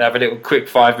waiting room and have a little quick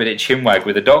 5-minute chinwag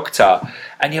with a doctor.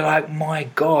 And you're like, my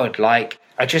God, like,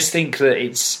 I just think that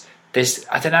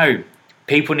I don't know,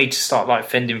 people need to start like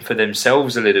fending for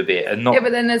themselves a little bit and not. Yeah,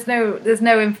 but then there's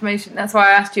no information. That's why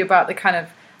I asked you about the kind of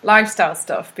lifestyle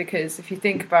stuff, because if you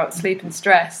think about sleep and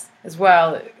stress as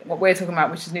well, what we're talking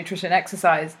about, which is nutrition and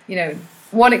exercise, you know,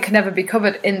 one, it can never be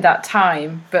covered in that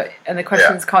time, and the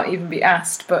questions can't even be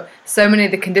asked, but so many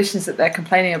of the conditions that they're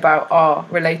complaining about are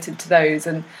related to those.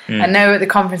 And I know at the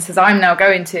conferences I'm now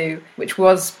going to, which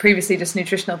was previously just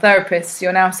nutritional therapists,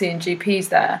 you're now seeing GPs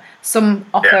there. Some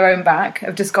off their own back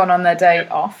have just gone on their day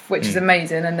off, which is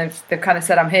amazing, and they've kind of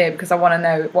said, I'm here because I want to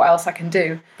know what else I can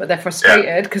do, but they're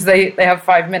frustrated because they have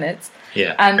 5 minutes.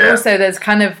 Also there's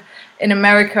kind of, in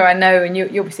America, I know, and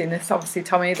you'll be seeing this, obviously,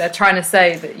 Tommy, they're trying to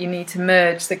say that you need to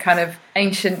merge the kind of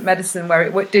ancient medicine where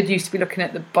it did used to be looking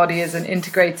at the body as an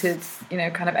integrated, you know,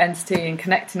 kind of entity and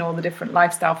connecting all the different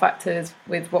lifestyle factors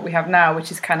with what we have now, which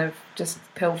is kind of just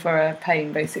pill for a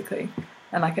pain, basically.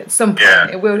 And like at some point,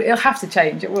 it'll have to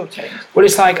change. It will change. Well,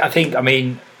 it's like, I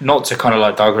mean, not to kind of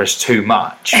like digress too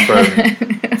much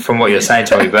from what you're saying,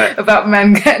 Tommy, but about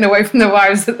men getting away from their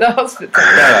wives at the hospital. No,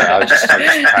 I was just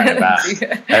chatting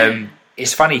about.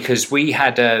 It's funny because we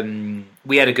had a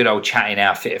good old chat in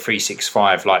our Fitter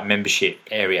 365 like membership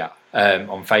area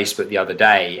on Facebook the other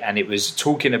day, and it was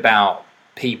talking about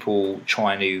people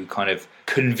trying to kind of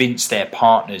convince their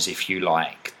partners, if you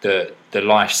like, that the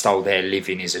lifestyle they're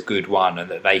living is a good one and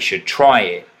that they should try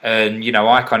it. And, you know,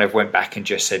 I kind of went back and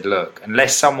just said, look,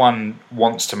 unless someone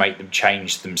wants to make them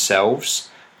change themselves,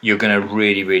 you're going to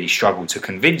really, really struggle to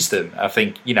convince them. I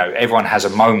think, you know, everyone has a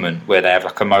moment where they have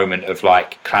like a moment of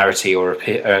like clarity or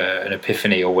an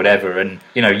epiphany or whatever. And,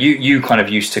 you know, you kind of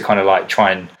used to kind of like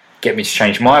try and get me to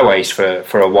change my ways for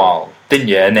a while, didn't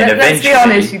you? And then eventually, let's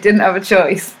be honest, you didn't have a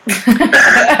choice.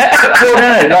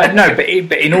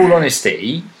 But in all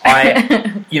honesty,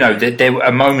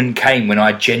 a moment came when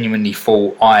I genuinely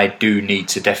thought I do need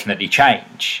to definitely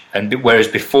change. And whereas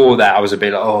before that, I was a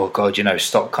bit like, oh God, you know,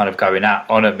 stop kind of going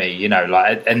on at me, you know,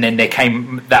 like. And then there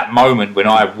came that moment when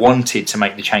I wanted to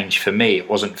make the change for me. It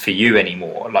wasn't for you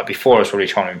anymore. Like before, I was probably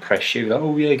trying to impress you. Like,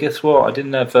 oh yeah, guess what? I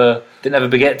didn't have a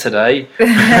baguette today.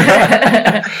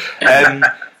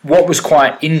 What was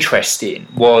quite interesting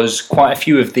was quite a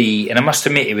few of and I must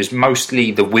admit it was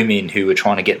mostly the women who were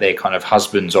trying to get their kind of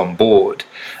husbands on board,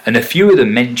 and a few of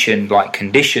them mentioned like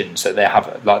conditions that their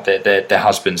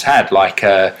husbands had, like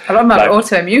a lot of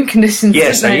autoimmune conditions.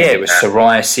 Yeah, it was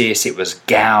psoriasis, it was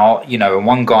gout, you know, and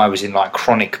one guy was in like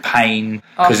chronic pain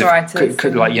because of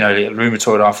like, you know,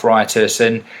 rheumatoid arthritis,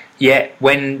 and yet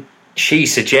when she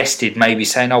suggested maybe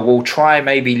saying, oh, well, try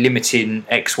maybe limiting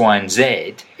X, Y, and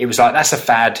Z. It was like, that's a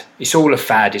fad. It's all a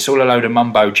fad. It's all a load of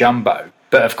mumbo jumbo.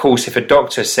 But of course, if a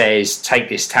doctor says, take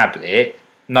this tablet,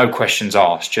 no questions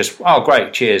asked. Just, oh,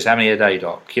 great, cheers. How many a day,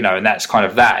 doc? You know, and that's kind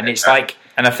of that. And it's like,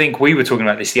 and I think we were talking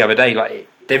about this the other day, like,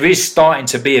 there is starting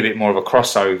to be a bit more of a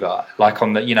crossover. Like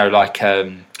on the, you know, like,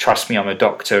 Trust Me, I'm a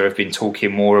Doctor, have been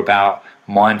talking more about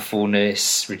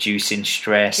mindfulness, reducing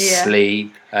stress,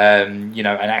 sleep, you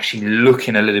know, and actually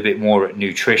looking a little bit more at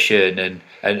nutrition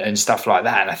and stuff like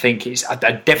that. And I think I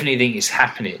definitely think it's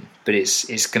happening, but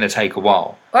it's going to take a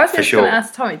while. Well, I was just going to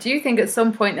ask Tommy, do you think at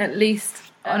some point, at least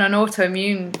for an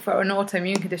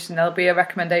autoimmune condition, there'll be a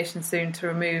recommendation soon to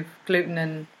remove gluten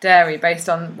and dairy based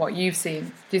on what you've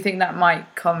seen? Do you think that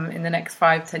might come in the next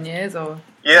 5-10 years, or?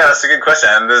 Yeah, that's a good question.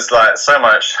 And there's like so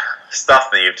much stuff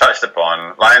that you've touched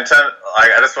upon. Like in terms,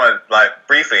 I just want to like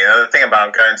briefly. You know, the thing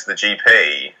about going to the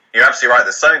GP, you're absolutely right.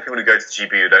 There's so many people who go to the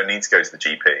GP who don't need to go to the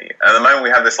GP. And at the moment,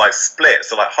 we have this like split.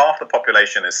 So like half the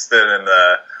population is still in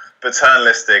the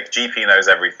paternalistic GP knows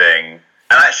everything,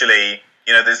 and actually,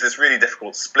 you know, there's this really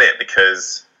difficult split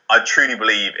because I truly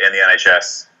believe in the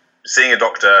NHS. Seeing a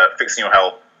doctor, fixing your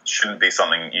health shouldn't be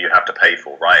something you have to pay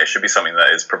for, right? It should be something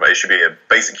that is provided. It should be a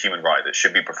basic human right that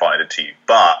should be provided to you.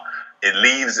 But it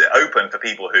leaves it open for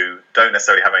people who don't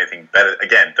necessarily have anything better.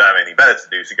 Again, don't have anything better to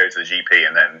do to go to the GP,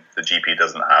 and then the GP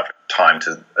doesn't have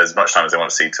as much time as they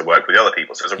want to see to work with the other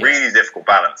people. So it's a really difficult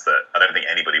balance that I don't think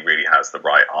anybody really has the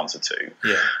right answer to.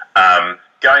 Yeah.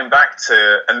 Going back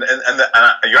to and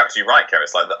you're absolutely right, Kev.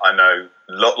 It's like that I know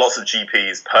lots of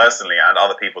GPs personally and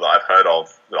other people that I've heard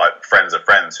of, like friends of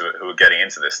friends who are getting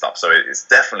into this stuff. So it's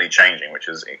definitely changing, which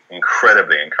is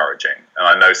incredibly encouraging. And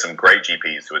I know some great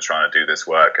GPs who are trying to do this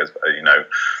work, as you know,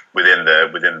 within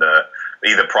the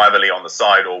either privately on the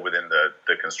side or within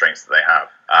the constraints that they have.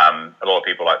 A lot of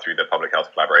people, like through the public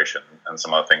health collaboration and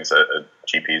some other things, are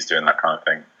GPs doing that kind of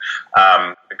thing.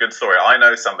 A good story. I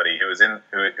know somebody who was in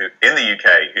the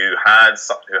UK who has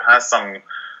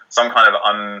some kind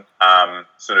of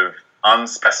sort of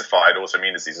unspecified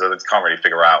autoimmune disease, so they can't really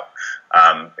figure out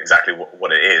exactly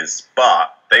what it is.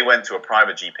 But they went to a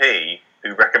private GP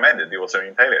who recommended the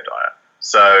autoimmune paleo diet.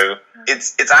 So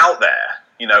it's out there.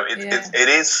 You know, it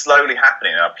is slowly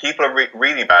happening. Now, people are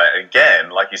reading about it again.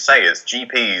 Like you say, it's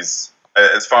GPs.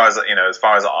 As far as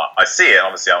I see it,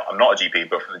 obviously I'm not a GP,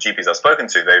 but from the GPs I've spoken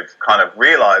to, they've kind of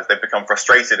realised they've become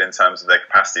frustrated in terms of their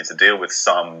capacity to deal with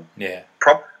some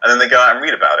problem, and then they go out and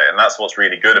read about it. And that's what's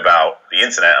really good about the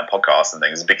internet and podcasts and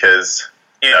things, because,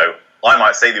 you know, I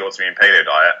might say the autoimmune paleo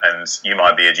diet, and you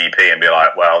might be a GP and be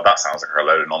like, well, that sounds like a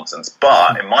load of nonsense.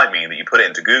 But it might mean that you put it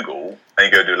into Google and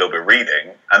you go do a little bit of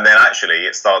reading, and then actually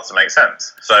it starts to make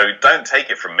sense. So don't take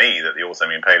it from me that the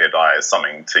autoimmune paleo diet is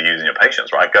something to use in your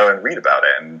patients, right? Go and read about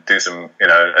it and do some,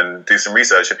 and do some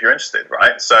research if you're interested,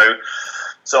 right?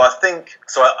 So I think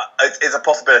it's a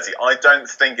possibility. I don't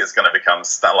think it's going to become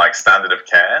standard of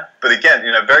care. But again,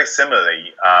 very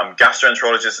similarly,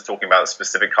 gastroenterologists are talking about a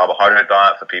specific carbohydrate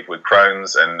diet for people with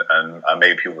Crohn's and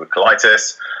maybe people with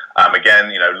colitis.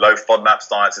 Again, low FODMAPs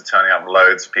diets are turning up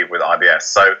loads for people with IBS.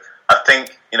 So I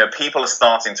think, people are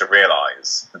starting to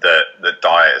realize that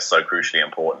diet is so crucially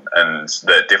important, and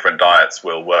that different diets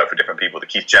will work for different people. The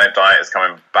ketogenic diet is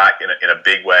coming back in a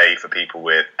big way for people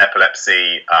with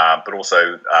epilepsy, but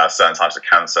also certain types of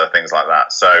cancer, things like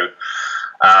that. So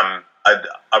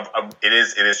it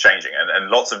is changing, and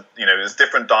lots of, there's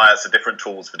different diets and different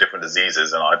tools for different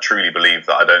diseases, and I truly believe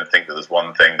that I don't think that there's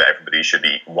one thing that everybody should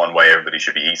be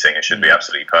eating. It should be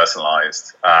absolutely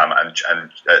personalized, and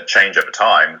change over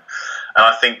time. And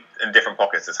I think in different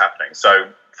pockets it's happening. So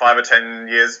 5 or 10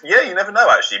 years, you never know,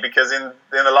 actually, because in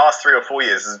the last 3 or 4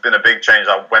 years there's been a big change.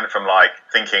 I went from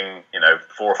thinking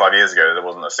 4 or 5 years ago there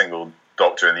wasn't a single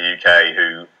doctor in the UK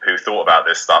who thought about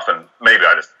this stuff, and maybe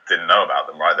I just didn't know about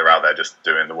them, right? They're out there just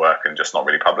doing the work and just not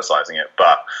really publicizing it.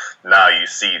 But now you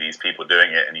see these people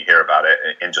doing it and you hear about it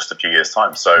in just a few years'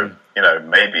 time. So,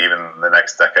 maybe even in the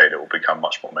next decade it will become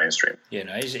much more mainstream.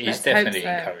 It's definitely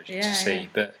encouraging to see.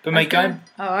 But mate, going...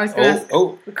 I was going to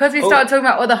ask, because we started talking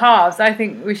about other halves, I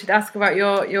think we should ask about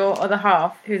your other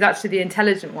half, who's actually the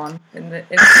intelligent one.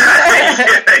 Is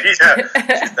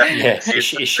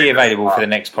she available for the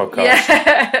next podcast?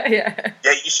 Yeah,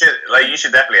 you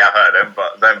should definitely have her.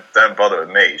 Don't bother with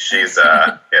me. She's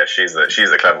she's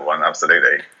the clever one,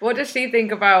 absolutely. What does she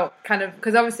think about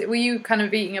because obviously were you kind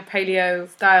of eating a paleo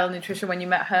style nutrition when you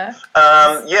met her?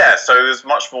 So it was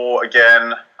much more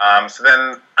again. So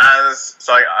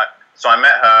I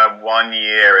met her 1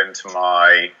 year into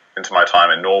my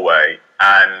time in Norway.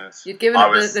 And you'd given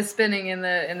up the spinning in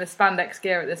the spandex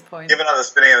gear at this point. Given up the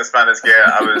spinning in the spandex gear,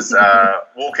 I was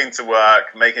walking to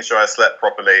work, making sure I slept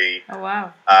properly. Oh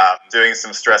wow! Doing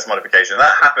some stress modification.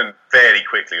 That happened fairly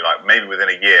quickly, like maybe within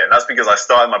a year. And that's because I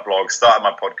started my blog, started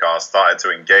my podcast, started to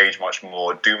engage much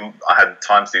more. I had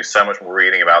time to do so much more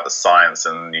reading about the science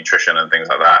and nutrition and things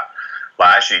like that.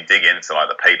 Like actually dig into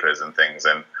the papers and things.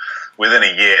 And within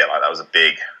a year, that was a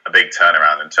big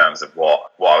turnaround in terms of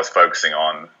what I was focusing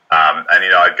on. And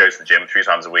I'd go to the gym 3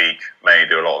 times a week, mainly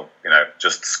do a lot of,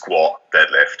 just squat,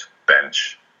 deadlift,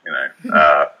 bench,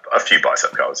 a few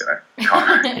bicep curls,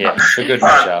 it's a good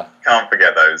measure. Can't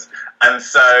forget those. And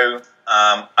so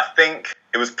I think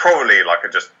it was probably a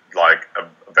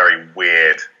very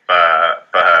weird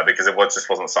for her, because it just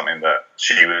wasn't something that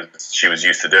she was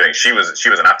used to doing. She was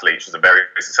an athlete. She was a very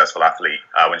successful athlete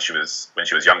when she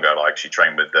was younger. She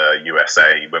trained with the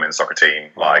USA women's soccer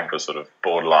team, was sort of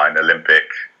borderline Olympic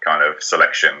kind of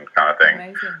selection kind of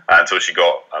thing, until she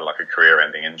got a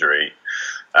career-ending injury.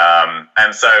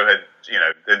 And so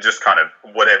it just kind of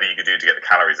whatever you could do to get the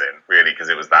calories in, really, because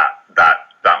it was that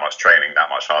much training, that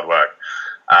much hard work.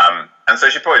 And so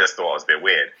she probably just thought I was a bit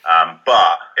weird.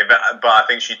 But I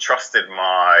think she trusted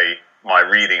my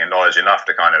reading and knowledge enough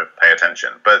to kind of pay attention.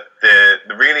 But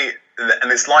the really,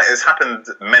 and it's happened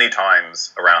many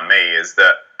times around me, is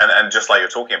that, and just like you're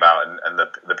talking about, and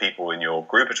the people in your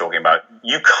group are talking about,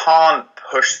 you can't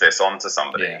push this onto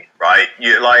somebody, right?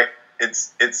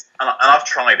 It's and I've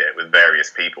tried it with various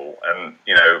people, and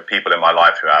people in my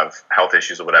life who have health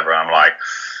issues or whatever, and I'm like,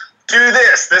 do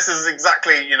this. This is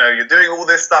exactly, you're doing all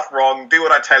this stuff wrong. Do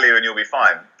what I tell you and you'll be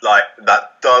fine.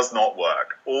 That does not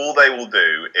work. All they will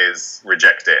do is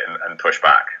reject it and push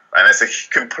back. And it's a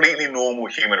completely normal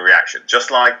human reaction.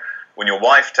 Just like when your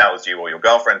wife tells you or your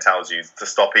girlfriend tells you to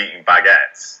stop eating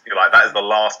baguettes, you're like, that is the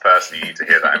last person you need to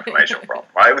hear that information from,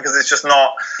 right? Because it's just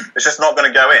not going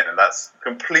to go in, and that's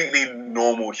completely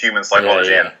normal human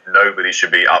psychology, and nobody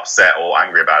should be upset or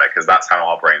angry about it, because that's how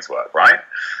our brains work, right?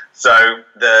 So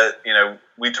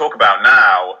we talk about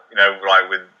now, like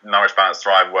with Nourish, Balance,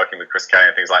 Thrive, working with Chris Kelly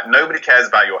and things like, nobody cares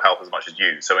about your health as much as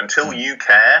you. So until you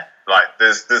care, like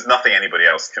there's nothing anybody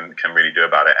else can really do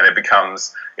about it. And it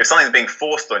becomes, if something's being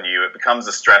forced on you, it becomes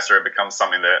a stressor. It becomes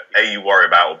something that A, you worry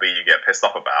about, or B, you get pissed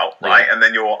off about, right? And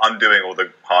then you're undoing all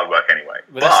the hard work anyway.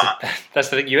 But that's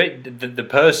the thing. The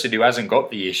person who hasn't got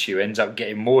the issue ends up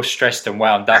getting more stressed and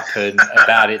wound up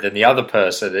about it than the other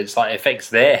person. It's like, it affects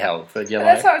their health. And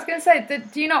that's what I was going to say.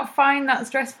 Do you not find that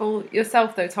stressful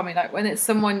yourself though, Tommy? Like when it's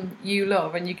someone you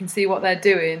love and you can see what they're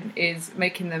doing is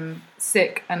making them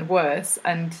sick and worse,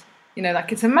 and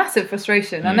like it's a massive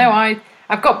frustration. I know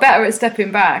I've got better at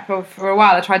stepping back. For a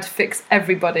while I tried to fix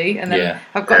everybody, and then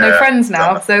I've got no friends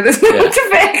now, so there's nothing to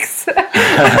fix.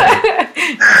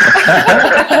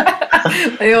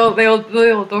 They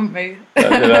all dump me.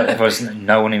 If was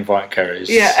no one invite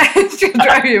curries. Yeah, it's going to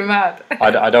drive you mad.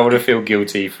 I don't want to feel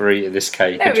guilty for eating this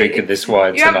cake and drinking this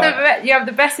wine tonight. You have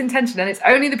the best intention, and it's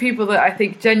only the people that I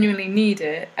think genuinely need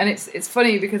it. And it's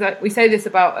funny because we say this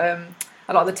about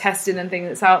a lot of the testing and things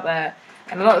that's out there,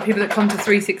 and a lot of the people that come to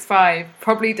 365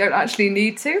 probably don't actually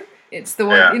need to. It's the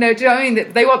one, do you know what I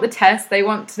mean? They want the test, they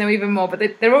want to know even more, but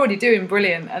they're already doing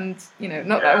brilliant. And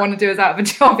not that I want to do us out of a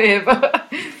job here, but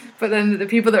then the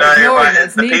people that are ignoring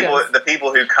us need us. The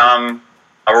people who come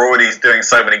are already doing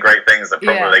so many great things that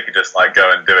probably they could just like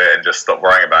go and do it and just stop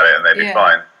worrying about it, and they'd be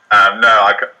fine. No,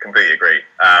 I completely agree.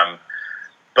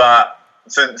 But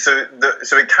so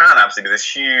it can absolutely be this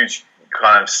huge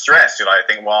kind of stress. You're like,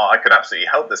 think, well, I could absolutely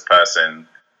help this person,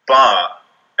 but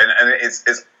and it's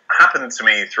happened to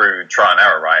me through trial and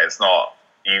error, right? It's not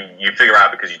you figure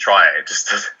out because you try it, it just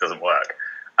doesn't work.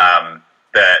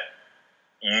 That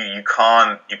you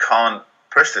can't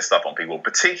push this stuff on people,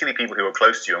 particularly people who are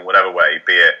close to you in whatever way,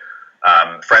 be it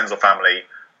friends or family.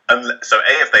 And so,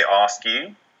 if they ask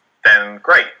you, then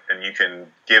great, and you can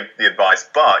give the advice,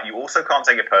 but you also can't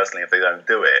take it personally if they don't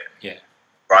do it. Yeah.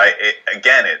 Right?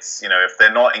 It's, if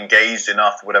they're not engaged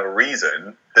enough for whatever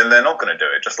reason, then they're not going to do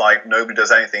it. Just like nobody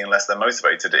does anything unless they're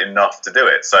motivated enough to do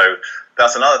it. So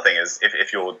that's another thing is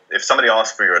if somebody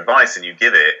asks for your advice and you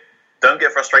give it, don't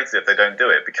get frustrated if they don't do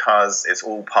it, because it's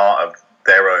all part of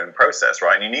their own process,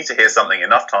 right? And you need to hear something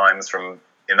enough times from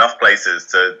enough places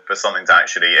for something to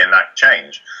actually enact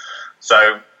change.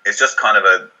 So it's just kind of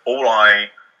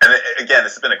again,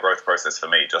 this has been a growth process for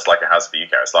me, just like it has for you,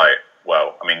 Kara. It's like,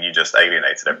 well, I mean, you just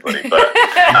alienated everybody, but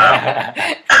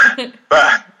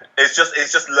but it's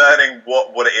just learning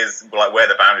what it is, like where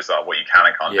the boundaries are, what you can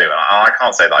and can't do. And I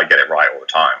can't say that I get it right all the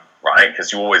time, right?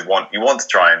 Because you want to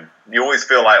try, and you always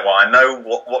feel like, well, I know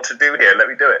what to do here. Let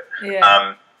me do it.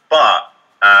 Yeah.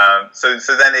 So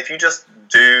then if you just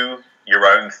do your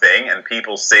own thing and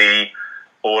people see,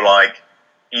 or like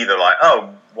either like,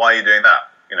 oh, why are you doing that?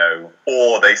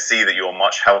 Or they see that you're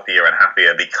much healthier and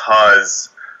happier because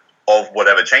of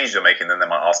whatever change you're making, then they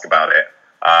might ask about it.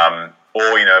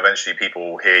 Or eventually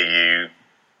people hear you,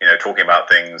 talking about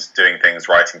things, doing things,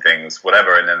 writing things,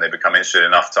 whatever, and then they become interested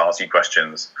enough to ask you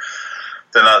questions.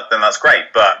 Then that's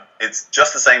great. But it's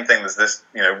just the same thing as this,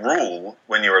 rule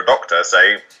when you're a doctor.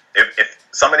 Say, if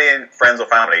somebody in friends or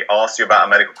family asks you about a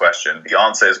medical question, the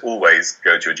answer is always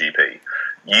go to a GP.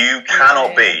 You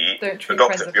cannot be a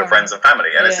doctor for your friends and family.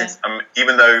 And it's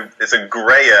even though it's a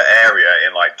grayer area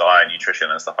in like diet, nutrition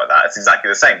and stuff like that, it's exactly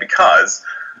the same. Because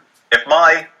if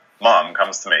my mum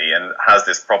comes to me and has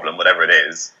this problem, whatever it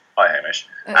is, hi Hamish,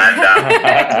 and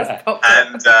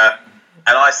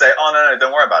I say, oh no,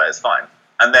 don't worry about it, it's fine.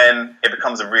 And then it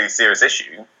becomes a really serious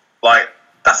issue, like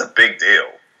that's a big deal.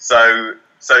 So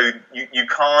you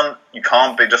can't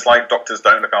be just like doctors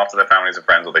don't look after their families and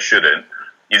friends, or they shouldn't.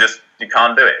 You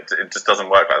can't do it. It just doesn't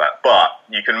work like that. But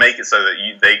you can make it so that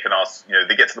they can ask.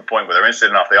 They get to the point where they're interested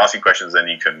enough. They ask you questions, and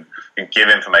you can give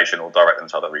information or direct them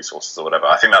to other resources or whatever.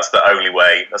 I think that's the only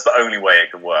way. That's the only way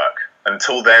it can work.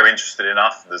 Until they're interested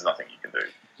enough, there's nothing you can do.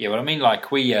 Yeah, well, I mean,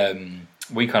 like we kind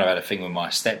of had a thing with my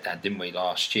stepdad, didn't we,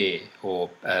 last year? Or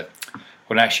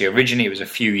well, actually, originally it was a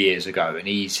few years ago, and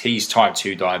he's type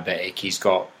 2 diabetic. He's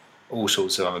got all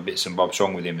sorts of other bits and bobs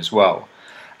wrong with him as well,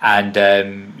 and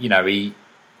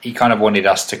he kind of wanted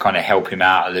us to kind of help him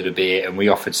out a little bit, and we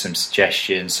offered some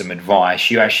suggestions, some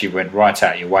advice. You actually went right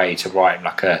out of your way to write him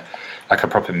like a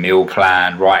proper meal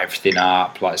plan, write everything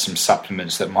up, like some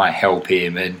supplements that might help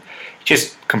him, and he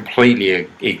just completely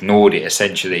ignored it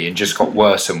essentially, and just got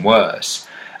worse and worse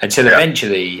until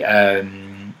eventually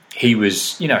he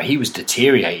was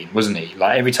deteriorating, wasn't he?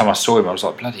 Like every time I saw him, I was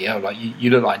like, bloody hell, like you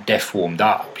look like death warmed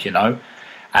up, you know.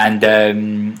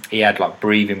 And he had like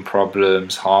breathing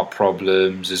problems, heart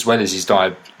problems, as well as his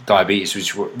diabetes,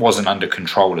 which wasn't under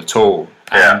control at all.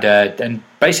 Yeah. And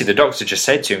basically the doctor just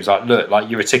said to him, "Was like, look, like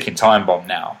you're a ticking time bomb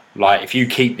now. Like if you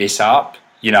keep this up,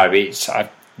 you know,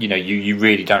 you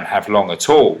really don't have long at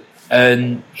all."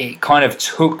 And it kind of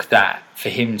took that for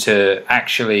him to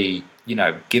actually, you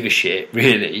know, give a shit,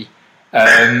 really.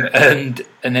 And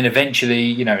then eventually,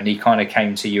 you know, and he kind of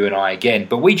came to you and I again.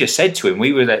 But we just said to him,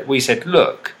 we said,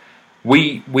 look,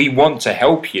 we want to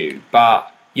help you, but,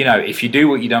 you know, if you do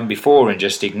what you've done before and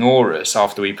just ignore us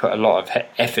after we put a lot of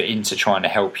effort into trying to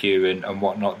help you and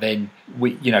whatnot, then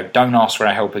we, you know, don't ask for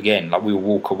our help again. Like we'll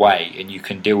walk away and you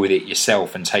can deal with it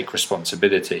yourself and take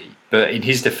responsibility. But in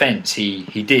his defence, he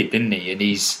did, didn't he? And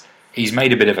he's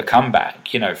made a bit of a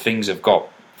comeback. You know, things have got.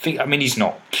 I mean, he's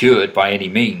not cured by any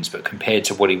means, but compared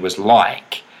to what he was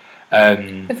like,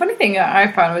 the funny thing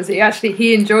I found was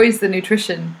he enjoys the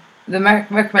nutrition, the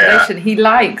recommendation. Yeah. He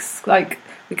likes, like,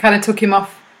 we kind of took him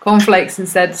off cornflakes and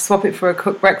said swap it for a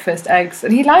cooked breakfast, eggs,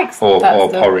 and he likes or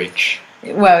stuff. Porridge.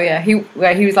 Well, yeah, he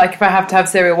was like, if I have to have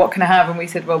cereal, what can I have? And we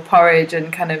said, well, porridge,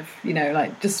 and kind of, you know,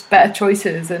 like just better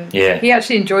choices. And he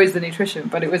actually enjoys the nutrition,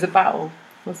 but it was a battle,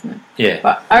 wasn't it? Yeah.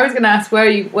 But I was going to ask,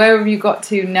 where have you got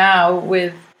to now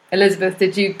with Elizabeth?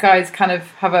 Did you guys kind of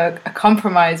have a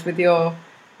compromise with your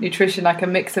nutrition, like a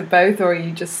mix of both, or are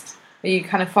you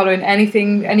kind of following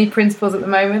any principles at the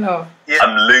moment? Or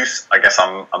I'm loose. I guess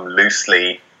I'm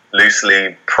loosely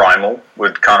primal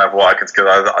with kind of what I consider.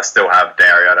 I still have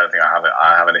dairy. I don't think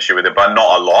I have an issue with it, but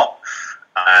not a lot,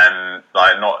 and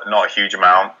like not a huge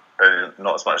amount,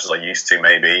 not as much as I used to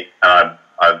maybe. And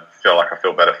I feel like I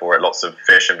feel better for it. Lots of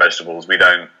fish and vegetables. We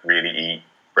don't really eat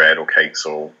bread or cakes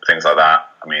or things like that.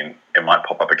 I mean, it might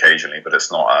pop up occasionally, but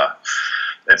it's not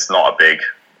a big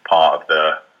part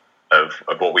of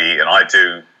what we eat. And I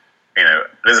do, you know,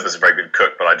 Elizabeth's a very good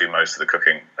cook, but I do most of the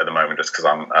cooking at the moment just because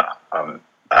I'm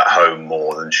at home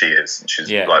more than she is, and she's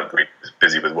like really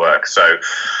busy with work. So,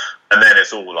 and then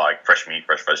it's all like fresh meat,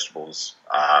 fresh vegetables,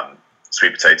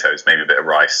 sweet potatoes, maybe a bit of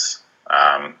rice,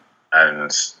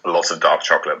 and lots of dark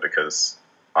chocolate because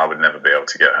I would never be able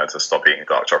to get her to stop eating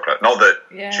dark chocolate. Not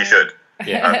that she should.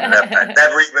 Yeah. I've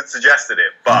never even suggested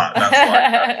it, but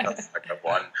that's like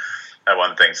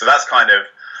one thing. So that's kind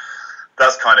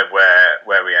of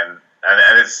where we end,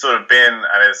 and it's sort of been,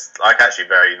 and it's like actually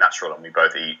very natural, and we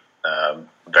both eat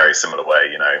very similar way,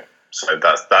 you know. So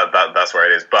that's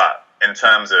where it is. But in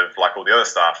terms of like all the other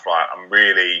stuff, like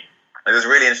there's a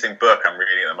really interesting book I'm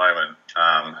reading at the moment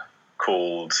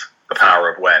called The Power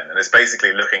of When, and it's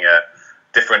basically looking at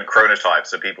different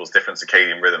chronotypes of people's different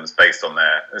circadian rhythms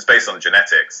it's based on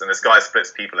genetics, and this guy splits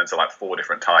people into like 4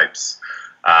 different types,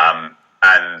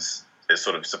 and it's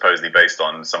sort of supposedly based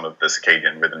on some of the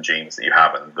circadian rhythm genes that you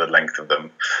have and the length of them,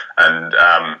 and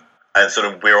sort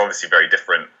of we're obviously very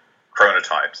different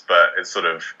chronotypes, but it's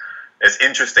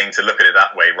interesting to look at it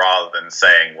that way rather than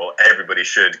saying, well, everybody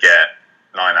should get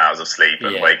 9 hours of sleep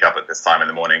and wake up at this time in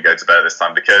the morning and go to bed at this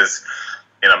time, because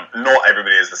you know, not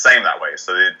everybody is the same that way.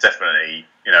 So it definitely,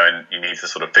 you know, and you need to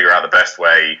sort of figure out the best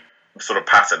way, sort of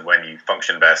pattern when you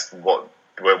function best, what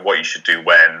you should do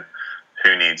when,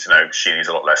 who needs, you know, she needs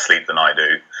a lot less sleep than I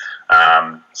do.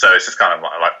 So it's just kind of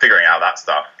like figuring out that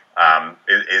stuff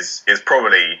is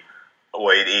probably,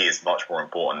 well, it is much more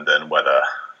important than whether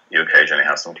you occasionally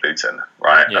have some gluten,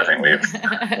 right? Yeah. I think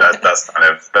that's kind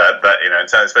of that you know,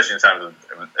 especially in terms of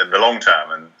in the long term,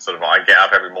 and sort of I get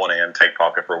up every morning and take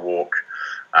Parker for a walk,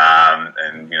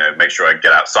 and you know, make sure I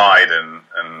get outside and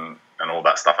all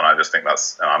that stuff, and I just think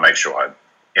I make sure I,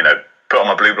 you know, put on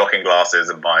my blue blocking glasses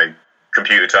and my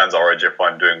computer turns orange if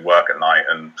I'm doing work at night,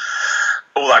 and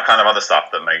all that kind of other stuff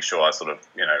that makes sure I sort of,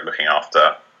 you know, looking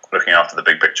after the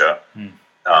big picture.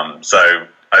 So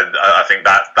I think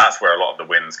that's where a lot of the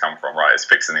wins come from, right? It's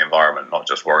fixing the environment, not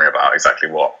just worrying about exactly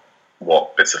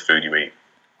what bits of food you eat.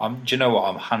 Do you know what?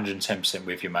 I'm 110%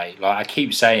 with you, mate. Like I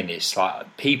keep saying this,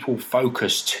 like people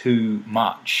focus too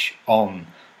much on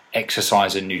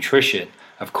exercise and nutrition.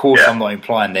 Of course, I'm not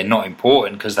implying they're not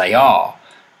important, because they are.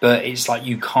 But it's like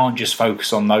you can't just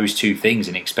focus on those two things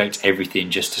and expect everything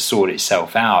just to sort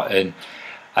itself out. And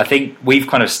I think we've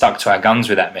kind of stuck to our guns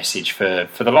with that message for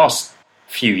the last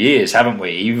few years, haven't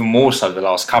we? Even more so the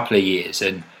last couple of years.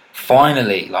 And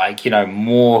finally, like, you know,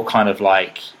 more kind of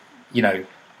like, you know,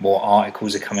 more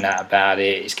articles are coming out about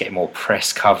it. It's getting more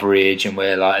press coverage, and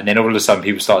we're like, and then all of a sudden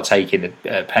people start paying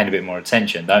a bit more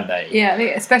attention, don't they? Yeah,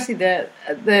 especially the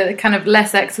kind of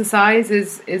less exercise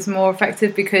is more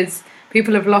effective, because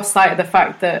people have lost sight of the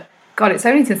fact that God, it's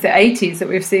only since the 80s that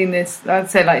we've seen this,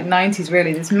 I'd say like 90s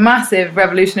really, this massive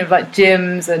revolution of like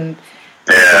gyms and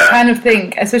I kind of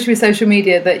think, especially with social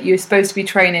media, that you're supposed to be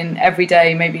training every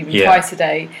day, maybe even twice a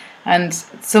day. And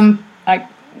I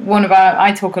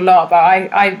talk a lot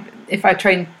about, if I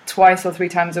train twice or 3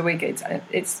 times a week,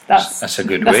 that's a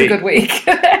good week.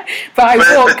 But I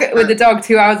walk with the dog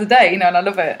 2 hours a day, and I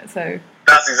love it. So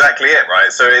that's exactly it,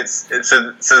 right? So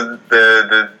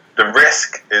the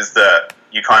risk is that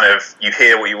you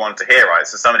hear what you want to hear, right?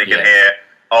 So somebody can hear,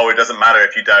 it doesn't matter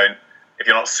if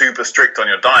you're not super strict on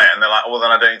your diet, and they're like, well, then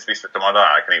I don't need to be strict on my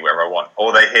diet, I can eat whatever I want.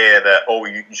 Or they hear that,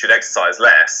 you should exercise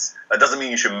less. That doesn't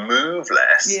mean you should move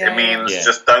less. It means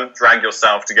just don't drag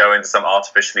yourself to go into some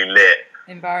artificially lit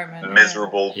environment,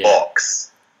 miserable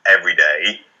box every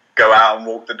day. Go out and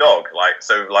walk the dog. Like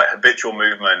habitual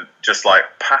movement, just like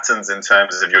patterns in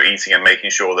terms of your eating and making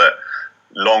sure that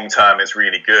long term it's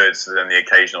really good, so then the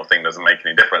occasional thing doesn't make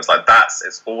any difference. Like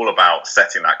it's all about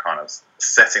setting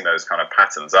those kind of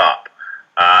patterns up.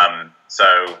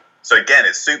 So again,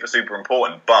 it's super, super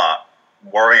important, but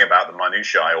worrying about the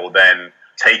minutiae or then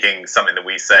taking something that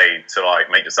we say to like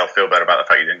make yourself feel better about the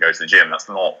fact you didn't go to the gym, that's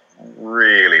not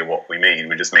really what we mean.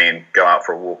 We just mean go out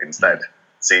for a walk instead.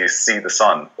 See the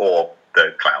sun or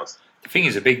the clouds. The thing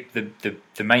is,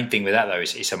 the main thing with that though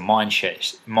is it's a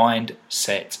mindset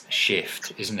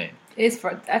shift, isn't it? It is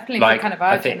definitely for kind of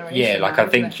our generation. Yeah, like I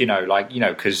think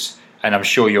because, and I'm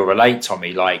sure you'll relate,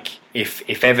 Tommy. Like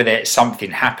if ever there something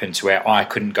happened to where I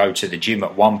couldn't go to the gym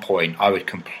at one point, I would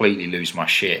completely lose my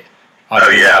shit.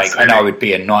 And I would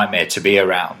be a nightmare to be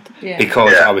around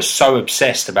because I was so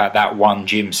obsessed about that one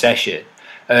gym session.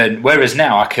 And whereas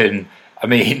now I can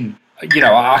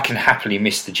happily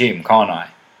miss the gym, can't I?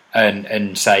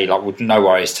 And say like, well, no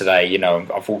worries today.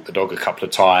 I've walked the dog a couple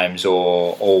of times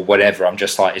or whatever. I'm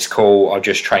just like, it's cool. I'll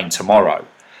just train tomorrow.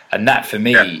 And that for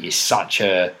me is such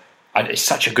a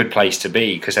good place to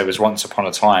be, because there was once upon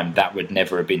a time that would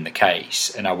never have been the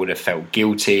case, and I would have felt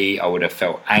guilty, I would have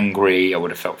felt angry, I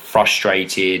would have felt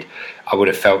frustrated, I would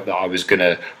have felt that I was going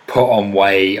to put on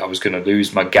weight, I was going to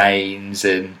lose my gains,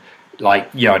 and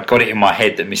I'd got it in my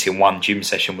head that missing one gym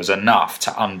session was enough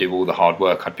to undo all the hard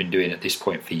work I'd been doing at this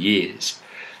point for years.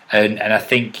 And I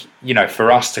think,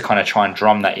 for us to kind of try and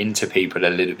drum that into people a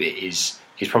little bit is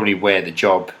probably where the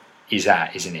job is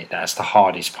at, isn't it? That's the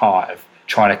hardest part of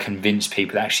trying to convince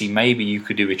people that actually maybe you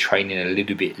could do a training a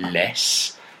little bit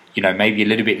less, maybe a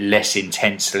little bit less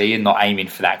intensely, and not aiming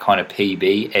for that kind of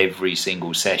PB every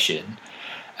single session,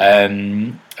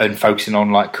 and focusing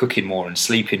on like cooking more and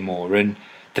sleeping more. And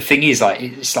the thing is, like,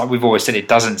 it's like we've always said, it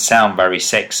doesn't sound very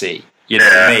sexy. You know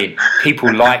what I mean?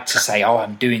 People like to say, "Oh,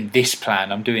 I'm doing this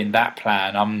plan, I'm doing that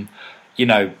plan, I'm,"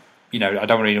 I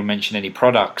don't really mention any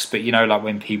products, but like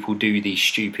when people do these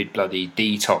stupid bloody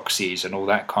detoxes and all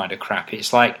that kind of crap,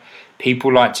 it's like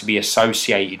people like to be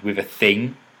associated with a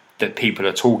thing that people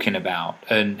are talking about,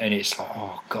 and it's like,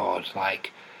 oh god,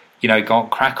 like, go on,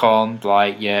 crack on,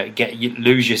 like,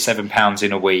 lose your 7 pounds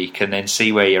in a week, and then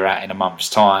see where you're at in a month's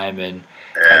time, and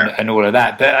all of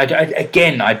that. But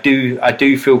I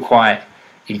do feel quite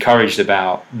encouraged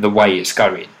about the way it's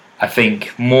going. I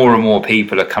think more and more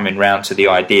people are coming round to the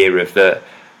idea of that,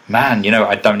 man,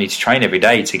 I don't need to train every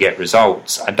day to get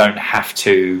results. I don't have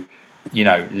to,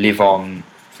 live on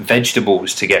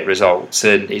vegetables to get results.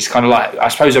 And it's kind of like, I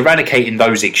suppose, eradicating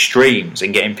those extremes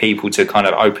and getting people to kind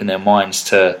of open their minds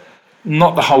to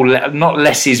not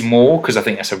less is more, because I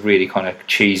think that's a really kind of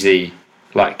cheesy,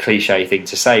 like cliche thing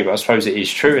to say, but I suppose it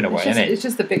is true in a way, isn't it? It's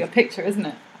just the bigger picture, isn't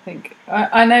it? I think.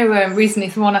 I know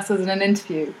recently someone asked us in an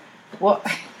interview,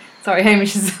 Sorry,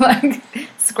 Hamish is like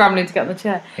scrambling to get on the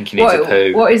chair. I think you need to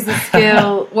poo. What is the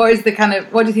skill? What do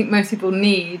you think most people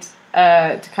need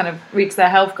to kind of reach their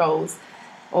health goals,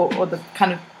 or the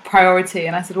kind of priority?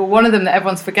 And I said, well, one of them that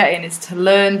everyone's forgetting is to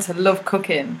learn to love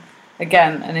cooking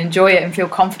again and enjoy it and feel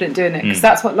confident doing it, because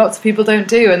that's what lots of people don't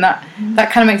do, and that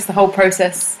kind of makes the whole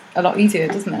process a lot easier,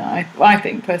 doesn't it? I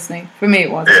think personally, for me,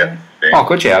 it was. Yeah. Oh,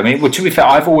 God, yeah. I mean, well, to be fair,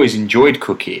 I've always enjoyed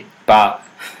cooking, but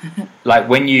like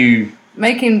when you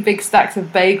making big stacks of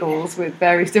bagels with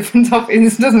various different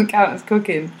toppings doesn't count as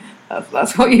cooking.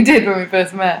 That's what you did when we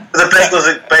first met.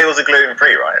 The bagels are gluten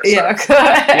free, right? So.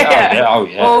 Yeah. Oh,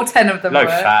 yeah. All 10 of them. Low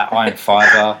fat, high in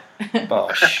fibre.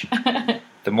 Bosh.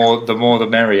 The more the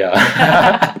merrier.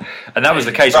 And that was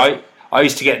the case. I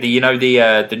used to get the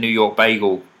New York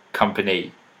Bagel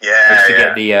Company. Yeah. I used to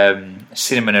get the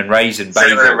cinnamon and raisin bagels.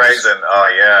 Cinnamon and raisin. Oh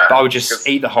yeah. But I would just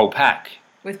eat the whole pack.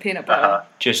 with peanut butter.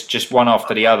 Just one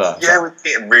after the other. Yeah,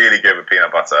 really good with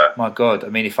peanut butter. My God, I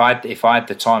mean, if I had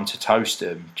the time to toast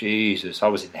them, Jesus, I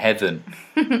was in heaven.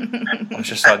 I'm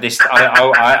just like this.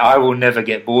 I will never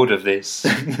get bored of this.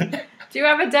 Do you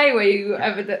have a day where you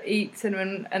ever eat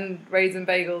cinnamon and raisin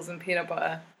bagels and peanut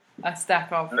butter, a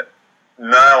stack of?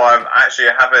 No, I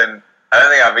haven't. I don't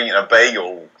think I've eaten a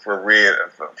bagel for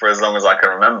as long as I can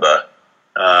remember.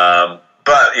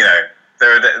 But you know,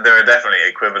 there are definitely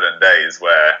equivalent days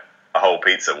where a whole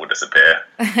pizza will disappear.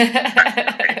 You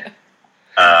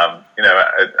know,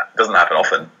 it doesn't happen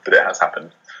often, but it has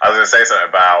happened. I was going to say something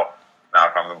about. Now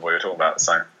I can't remember what you were talking about.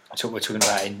 So we're talking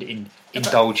about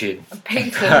indulging.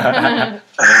 Pizza.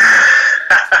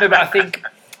 No, but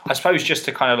I suppose just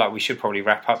to kind of like, we should probably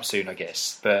wrap up soon, I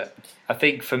guess. But I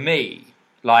think for me,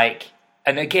 like,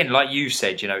 and again, like you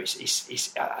said, you know,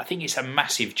 it's I think it's a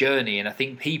massive journey, and I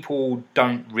think people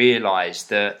don't realise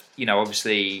that, you know,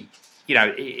 obviously, you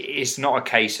know, it's not a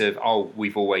case of, oh,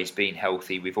 we've always been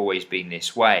healthy, we've always been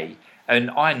this way.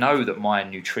 And I know that my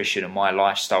nutrition and my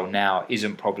lifestyle now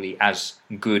isn't probably as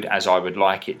good as I would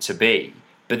like it to be.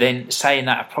 But then saying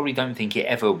that, I probably don't think it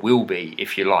ever will be,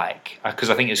 if you like. Because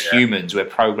I think as humans, we're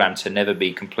programmed to never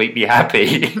be completely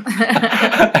happy.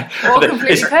 Or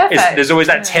completely perfect. There's always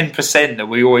that 10% that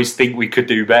we always think we could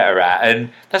do better at. And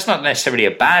that's not necessarily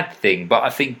a bad thing, but I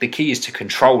think the key is to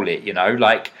control it, you know.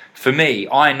 Like, for me,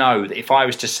 I know that if I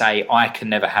was to say I can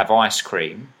never have ice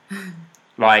cream,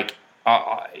 like,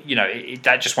 you know,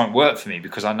 that just won't work for me,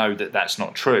 because I know that that's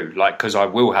not true. Like, because I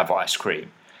will have ice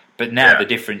cream. But now the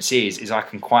difference is I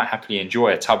can quite happily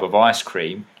enjoy a tub of ice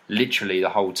cream, literally the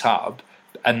whole tub,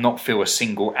 and not feel a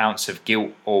single ounce of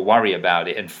guilt or worry about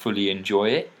it and fully enjoy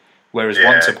it. Whereas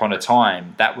once upon a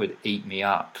time, that would eat me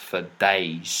up for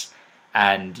days.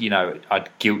 And, you know, I'd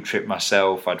guilt trip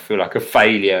myself, I'd feel like a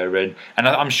failure. And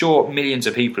I'm sure millions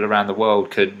of people around the world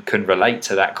can relate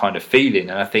to that kind of feeling.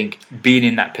 And I think being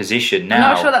in that position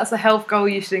now... I'm not sure that's a health goal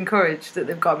you should encourage, that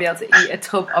they've got to be able to eat a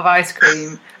tub of ice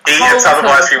cream. Eat a tub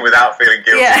of ice cream without feeling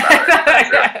guilty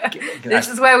about it. This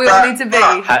is where we all need to be.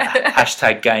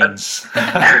 Hashtag gains.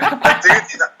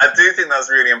 I do think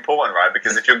that's really important, right?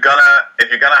 Because if you're gonna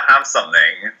have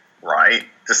something, right,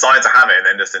 decide to have it and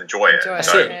then just enjoy it.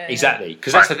 That's it, exactly.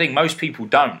 Because that's the thing, most people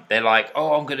don't. They're like,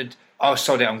 I'm gonna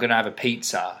have a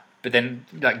pizza. But then,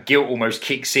 like, guilt almost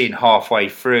kicks in halfway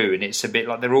through, and it's a bit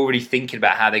like they're already thinking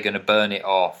about how they're going to burn it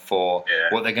off, or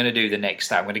what they're going to do the next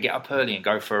day. I'm going to get up early and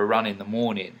go for a run in the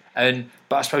morning.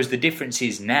 But I suppose the difference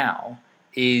is now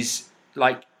is,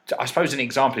 like, I suppose an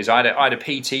example is I had a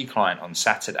PT client on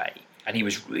Saturday, and he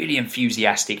was really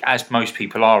enthusiastic, as most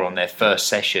people are on their first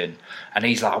session. And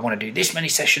he's like, I want to do this many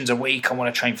sessions a week. I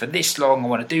want to train for this long. I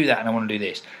want to do that, and I want to do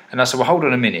this. And I said, well, hold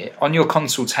on a minute. On your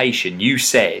consultation, you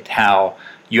said how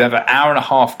you have an hour and a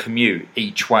half commute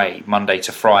each way, Monday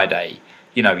to Friday.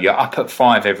 You know, you're up at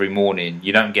 5 every morning.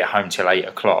 You don't get home till 8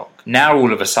 o'clock. Now,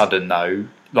 all of a sudden, though,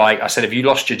 like I said, have you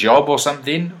lost your job or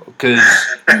something? Because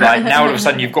like now, all of a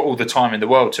sudden, you've got all the time in the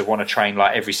world to want to train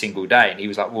like every single day. And he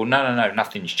was like, well, no,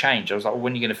 nothing's changed. I was like, well,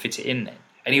 when are you going to fit it in then?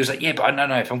 And he was like, yeah, but no,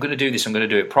 if I'm going to do this, I'm going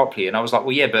to do it properly. And I was like,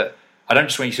 well, yeah, but I don't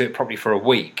just want you to do it properly for a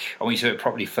week. I want you to do it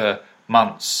properly for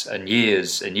months and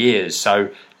years and years.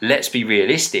 So let's be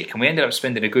realistic. And we ended up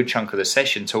spending a good chunk of the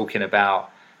session talking about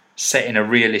setting a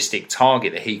realistic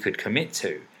target that he could commit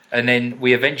to. And then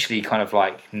we eventually kind of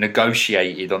like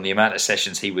negotiated on the amount of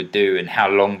sessions he would do and how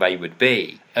long they would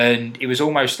be. And it was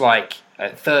almost like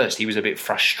at first he was a bit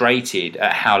frustrated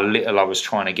at how little I was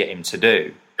trying to get him to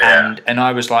do. Yeah. And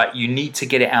I was like, you need to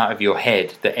get it out of your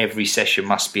head that every session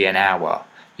must be an hour.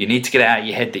 You need to get it out of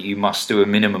your head that you must do a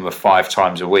minimum of 5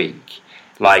 times a week.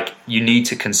 Like, you need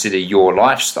to consider your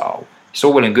lifestyle. It's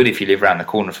all well and good if you live around the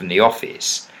corner from the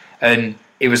office. And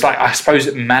it was like, I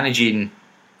suppose, managing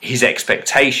his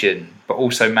expectation, but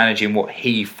also managing what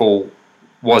he thought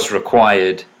was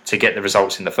required to get the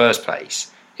results in the first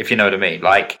place, if you know what I mean.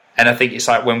 Like, and I think it's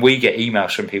like when we get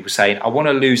emails from people saying, I want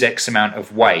to lose X amount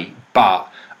of weight,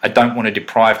 but I don't want to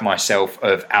deprive myself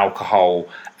of alcohol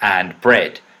and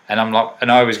bread. And I'm like,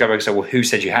 and I always go back and say, well, who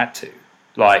said you had to?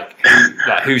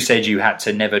 Who said you had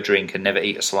to never drink and never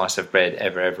eat a slice of bread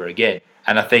ever again?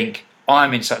 And I think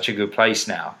I'm in such a good place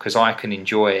now because I can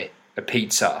enjoy a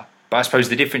pizza. But I suppose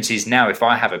the difference is now if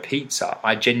I have a pizza,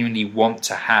 I genuinely want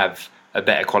to have a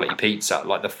better quality pizza.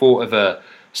 Like the thought of a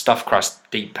stuffed crust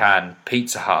deep pan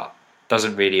Pizza Hut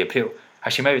doesn't really appeal.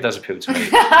 Actually, maybe it does appeal to me.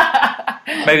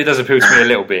 Maybe it does appeal to me a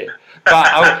little bit. But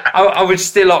I would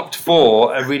still opt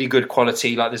for a really good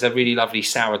quality. Like there's a really lovely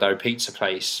sourdough pizza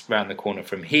place around the corner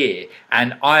from here,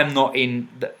 and I'm not in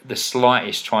the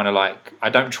slightest trying to like. I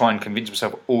don't try and convince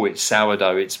myself, oh, it's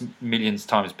sourdough. It's millions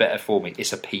times better for me.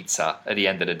 It's a pizza at the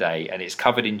end of the day, and it's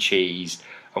covered in cheese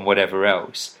and whatever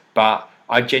else. But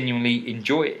I genuinely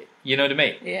enjoy it. You know what I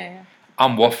mean? Yeah.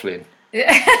 I'm waffling. What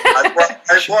I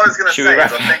was going to say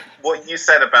is, I think what you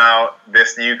said about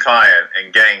this new client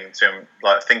and getting to him,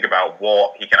 like, think about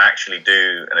what he can actually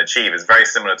do and achieve is very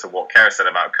similar to what Kara said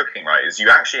about cooking, right? Is you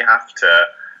actually have to.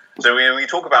 So when we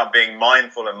talk about being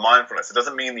mindful and mindfulness, it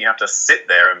doesn't mean that you have to sit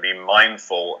there and be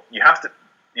mindful. You have to,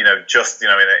 just in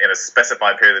a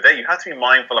specified period of the day, you have to be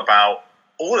mindful about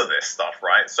all of this stuff,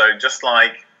 right? So just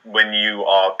like when you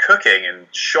are cooking and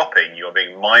shopping, you are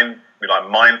being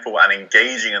mindful and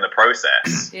engaging in the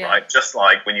process, right? Just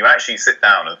like when you actually sit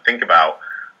down and think about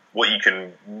what you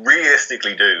can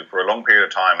realistically do for a long period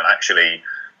of time and actually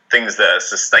things that are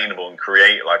sustainable and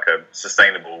create like a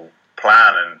sustainable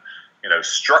plan and,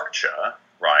 structure,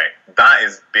 right? That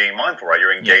is being mindful, right?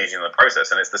 You're engaging in the process.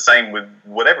 And it's the same with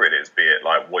whatever it is, be it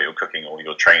like what you're cooking or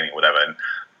your training or whatever. And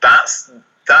that's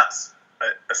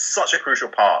such a crucial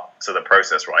part to the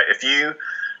process, right? If you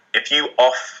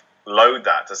offload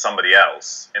that to somebody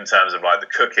else in terms of like the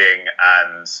cooking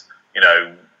and,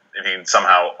 if you can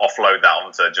somehow offload that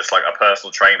onto just like a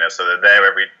personal trainer so they're there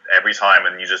every time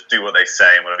and you just do what they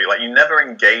say and whatever, like you never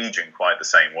engage in quite the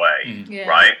same way,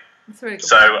 right? That's really good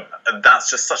point. That's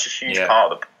just such a huge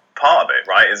part of it,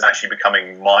 right? Is actually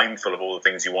becoming mindful of all the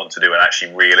things you want to do and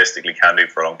actually realistically can do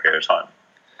for a long period of time.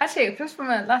 Actually, just from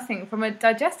a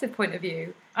digestive point of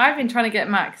view, I've been trying to get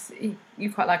Max.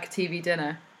 You quite like a TV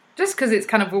dinner, just because it's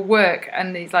kind of a work,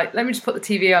 and he's like, let me just put the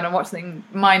TV on and watch something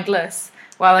mindless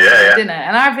while I'm having dinner.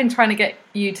 And I've been trying to get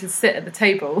you to sit at the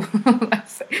table.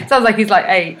 Sounds like he's like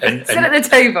 8. Sit at the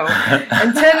table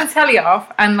and turn the telly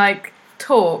off and like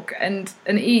talk and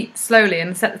eat slowly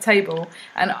and set the table.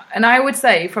 And I would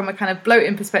say from a kind of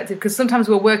bloating perspective, because sometimes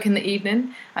we'll work in the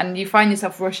evening and you find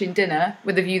yourself rushing dinner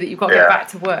with the view that you've got to get back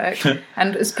to work.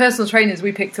 And as personal trainers,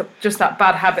 we picked up just that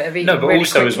bad habit of eating. No, but really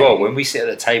also quickly. as well, when we sit at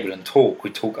the table and talk, we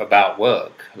talk about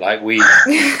work. Like we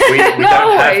don't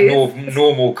have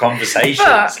normal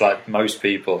conversations like most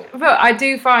people. But I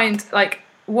do find, like,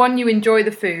 one, you enjoy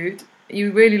the food.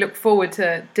 You really look forward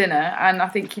to dinner, and I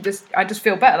think I just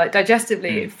feel better, like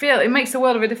digestively. It makes a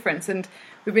world of a difference, and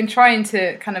we've been trying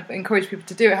to kind of encourage people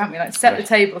to do it, haven't we? Like set the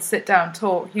table, sit down,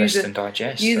 talk, use a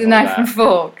knife and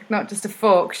fork, not just a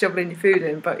fork shoveling your food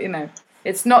in, but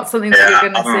it's not something that you're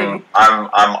going to see.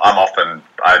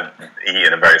 I eat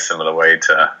in a very similar way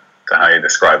to how you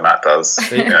describe Matt does,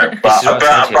 but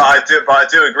I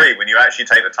do agree when you actually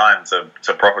take the time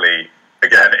to properly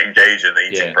again engage in the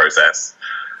eating process.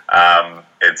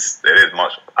 It is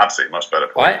absolutely much better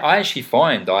for you. I actually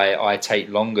find I take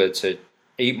longer to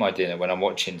eat my dinner when I'm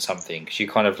watching something, because you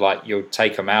kind of like, you'll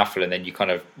take a mouthful and then you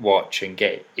kind of watch and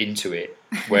get into it,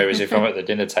 whereas if I'm at the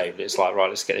dinner table it's like, right,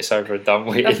 let's get this over and done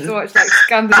with. You have to watch like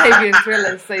Scandinavian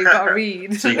thrillers, so you've got to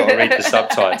read. So you've got to read the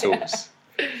subtitles.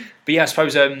 But yeah, I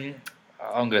suppose I'm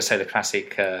going to say the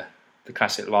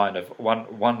classic line of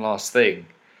one last thing.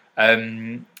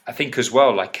 I think as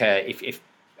well, like if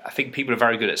I think people are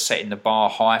very good at setting the bar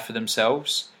high for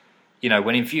themselves.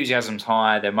 When enthusiasm's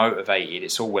high, they're motivated,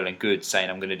 it's all well and good saying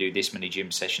I'm going to do this many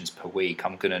gym sessions per week,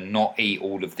 I'm going to not eat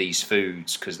all of these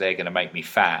foods because they're going to make me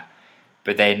fat.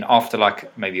 But then after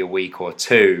like maybe a week or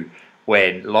two,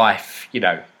 when life,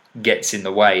 gets in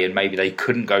the way and maybe they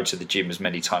couldn't go to the gym as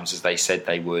many times as they said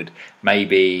they would,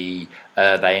 maybe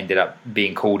they ended up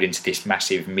being called into this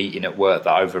massive meeting at work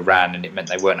that overran and it meant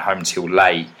they weren't home till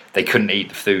late, they couldn't eat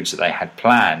the foods that they had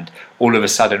planned. All of a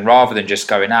sudden, rather than just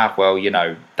going,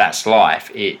 that's life,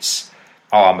 it's,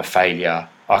 I'm a failure,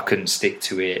 I couldn't stick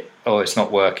to it, it's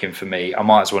not working for me, I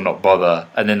might as well not bother,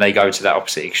 and then they go to that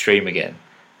opposite extreme again.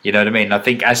 You know what I mean? I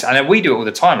think and we do it all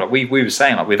the time, like we were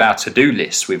saying, like with our to-do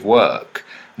lists with work.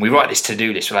 We write this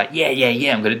to-do list, we're like, yeah,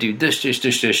 I'm going to do this. Then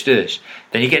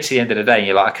you get to the end of the day and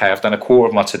you're like, okay, I've done a quarter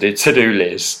of my to-do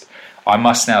list. I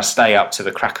must now stay up to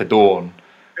the crack of dawn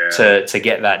to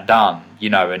get that done,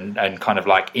 and kind of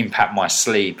like impact my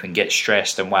sleep and get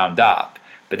stressed and wound up.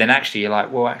 But then actually you're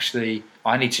like, well, actually,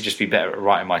 I need to just be better at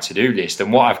writing my to-do list.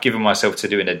 And what I've given myself to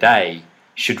do in a day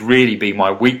should really be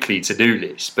my weekly to-do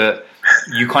list. But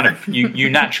you kind of you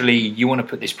naturally you want to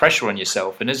put this pressure on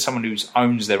yourself, and as someone who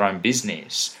owns their own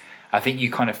business, I think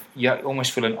you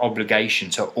almost feel an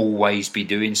obligation to always be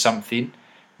doing something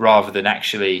rather than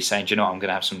actually saying, do you know what, I'm going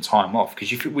to have some time off,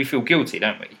 because we feel guilty,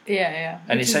 don't we?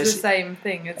 And it's the same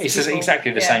thing. It's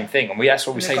exactly the same thing, and that's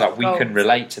what we say, like we can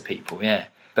relate to people,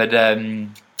 but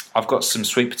I've got some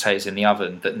sweet potatoes in the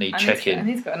oven that need checking. And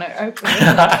he's got no opening.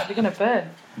 They're going to burn.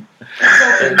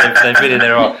 They've been in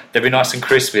there. They'll be nice and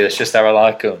crispy. That's just how I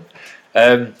like them.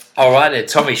 All right then,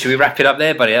 Tommy, should we wrap it up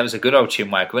there, buddy? That was a good old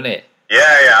chinwag, wasn't it? Yeah,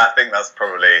 I think that's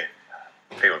probably...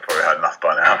 People probably had enough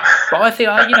by now. But I think,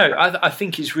 I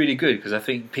think it's really good because I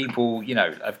think people,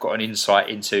 have got an insight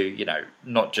into,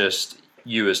 not just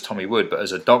you as Tommy Wood, but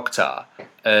as a doctor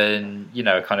and,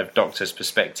 kind of doctor's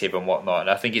perspective and whatnot. And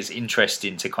I think it's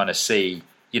interesting to kind of see,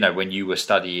 when you were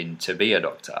studying to be a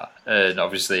doctor and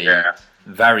obviously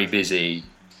very busy,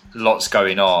 lots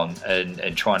going on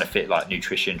and trying to fit like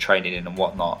nutrition, training in and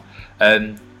whatnot.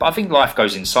 But I think life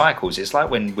goes in cycles. It's like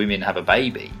when women have a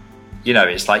baby.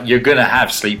 It's like you're going to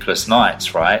have sleepless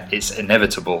nights, right? It's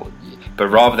inevitable. But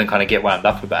rather than kind of get wound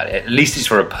up about it, at least it's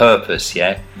for a purpose,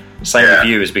 yeah? Same with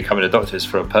you as becoming a doctor, is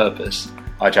for a purpose.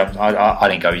 I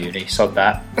didn't go uni, sod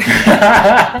that.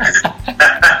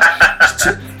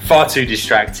 Far too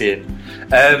distracting.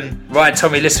 Right,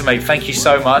 Tommy, listen, mate, thank you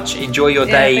so much. Enjoy your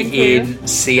day in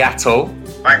Seattle.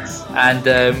 Thanks. And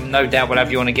no doubt we'll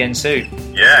have you on again soon.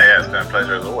 Yeah, it's been a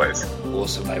pleasure as always.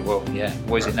 Awesome, mate. Well,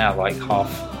 what is it now, like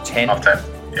 10:30?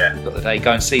 10:30, yeah. Got the day.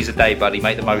 Go and seize the day, buddy.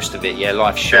 Make the most of it. Yeah,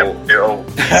 life's short. Sun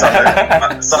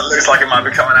looks like it might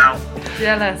be coming out.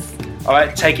 Jealous. All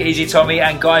right, take it easy, Tommy.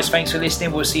 And guys, thanks for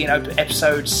listening. We'll see you in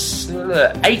episode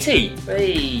 80.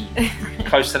 Hey.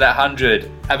 Close to that 100.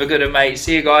 Have a good one, mate.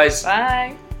 See you guys.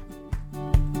 Bye.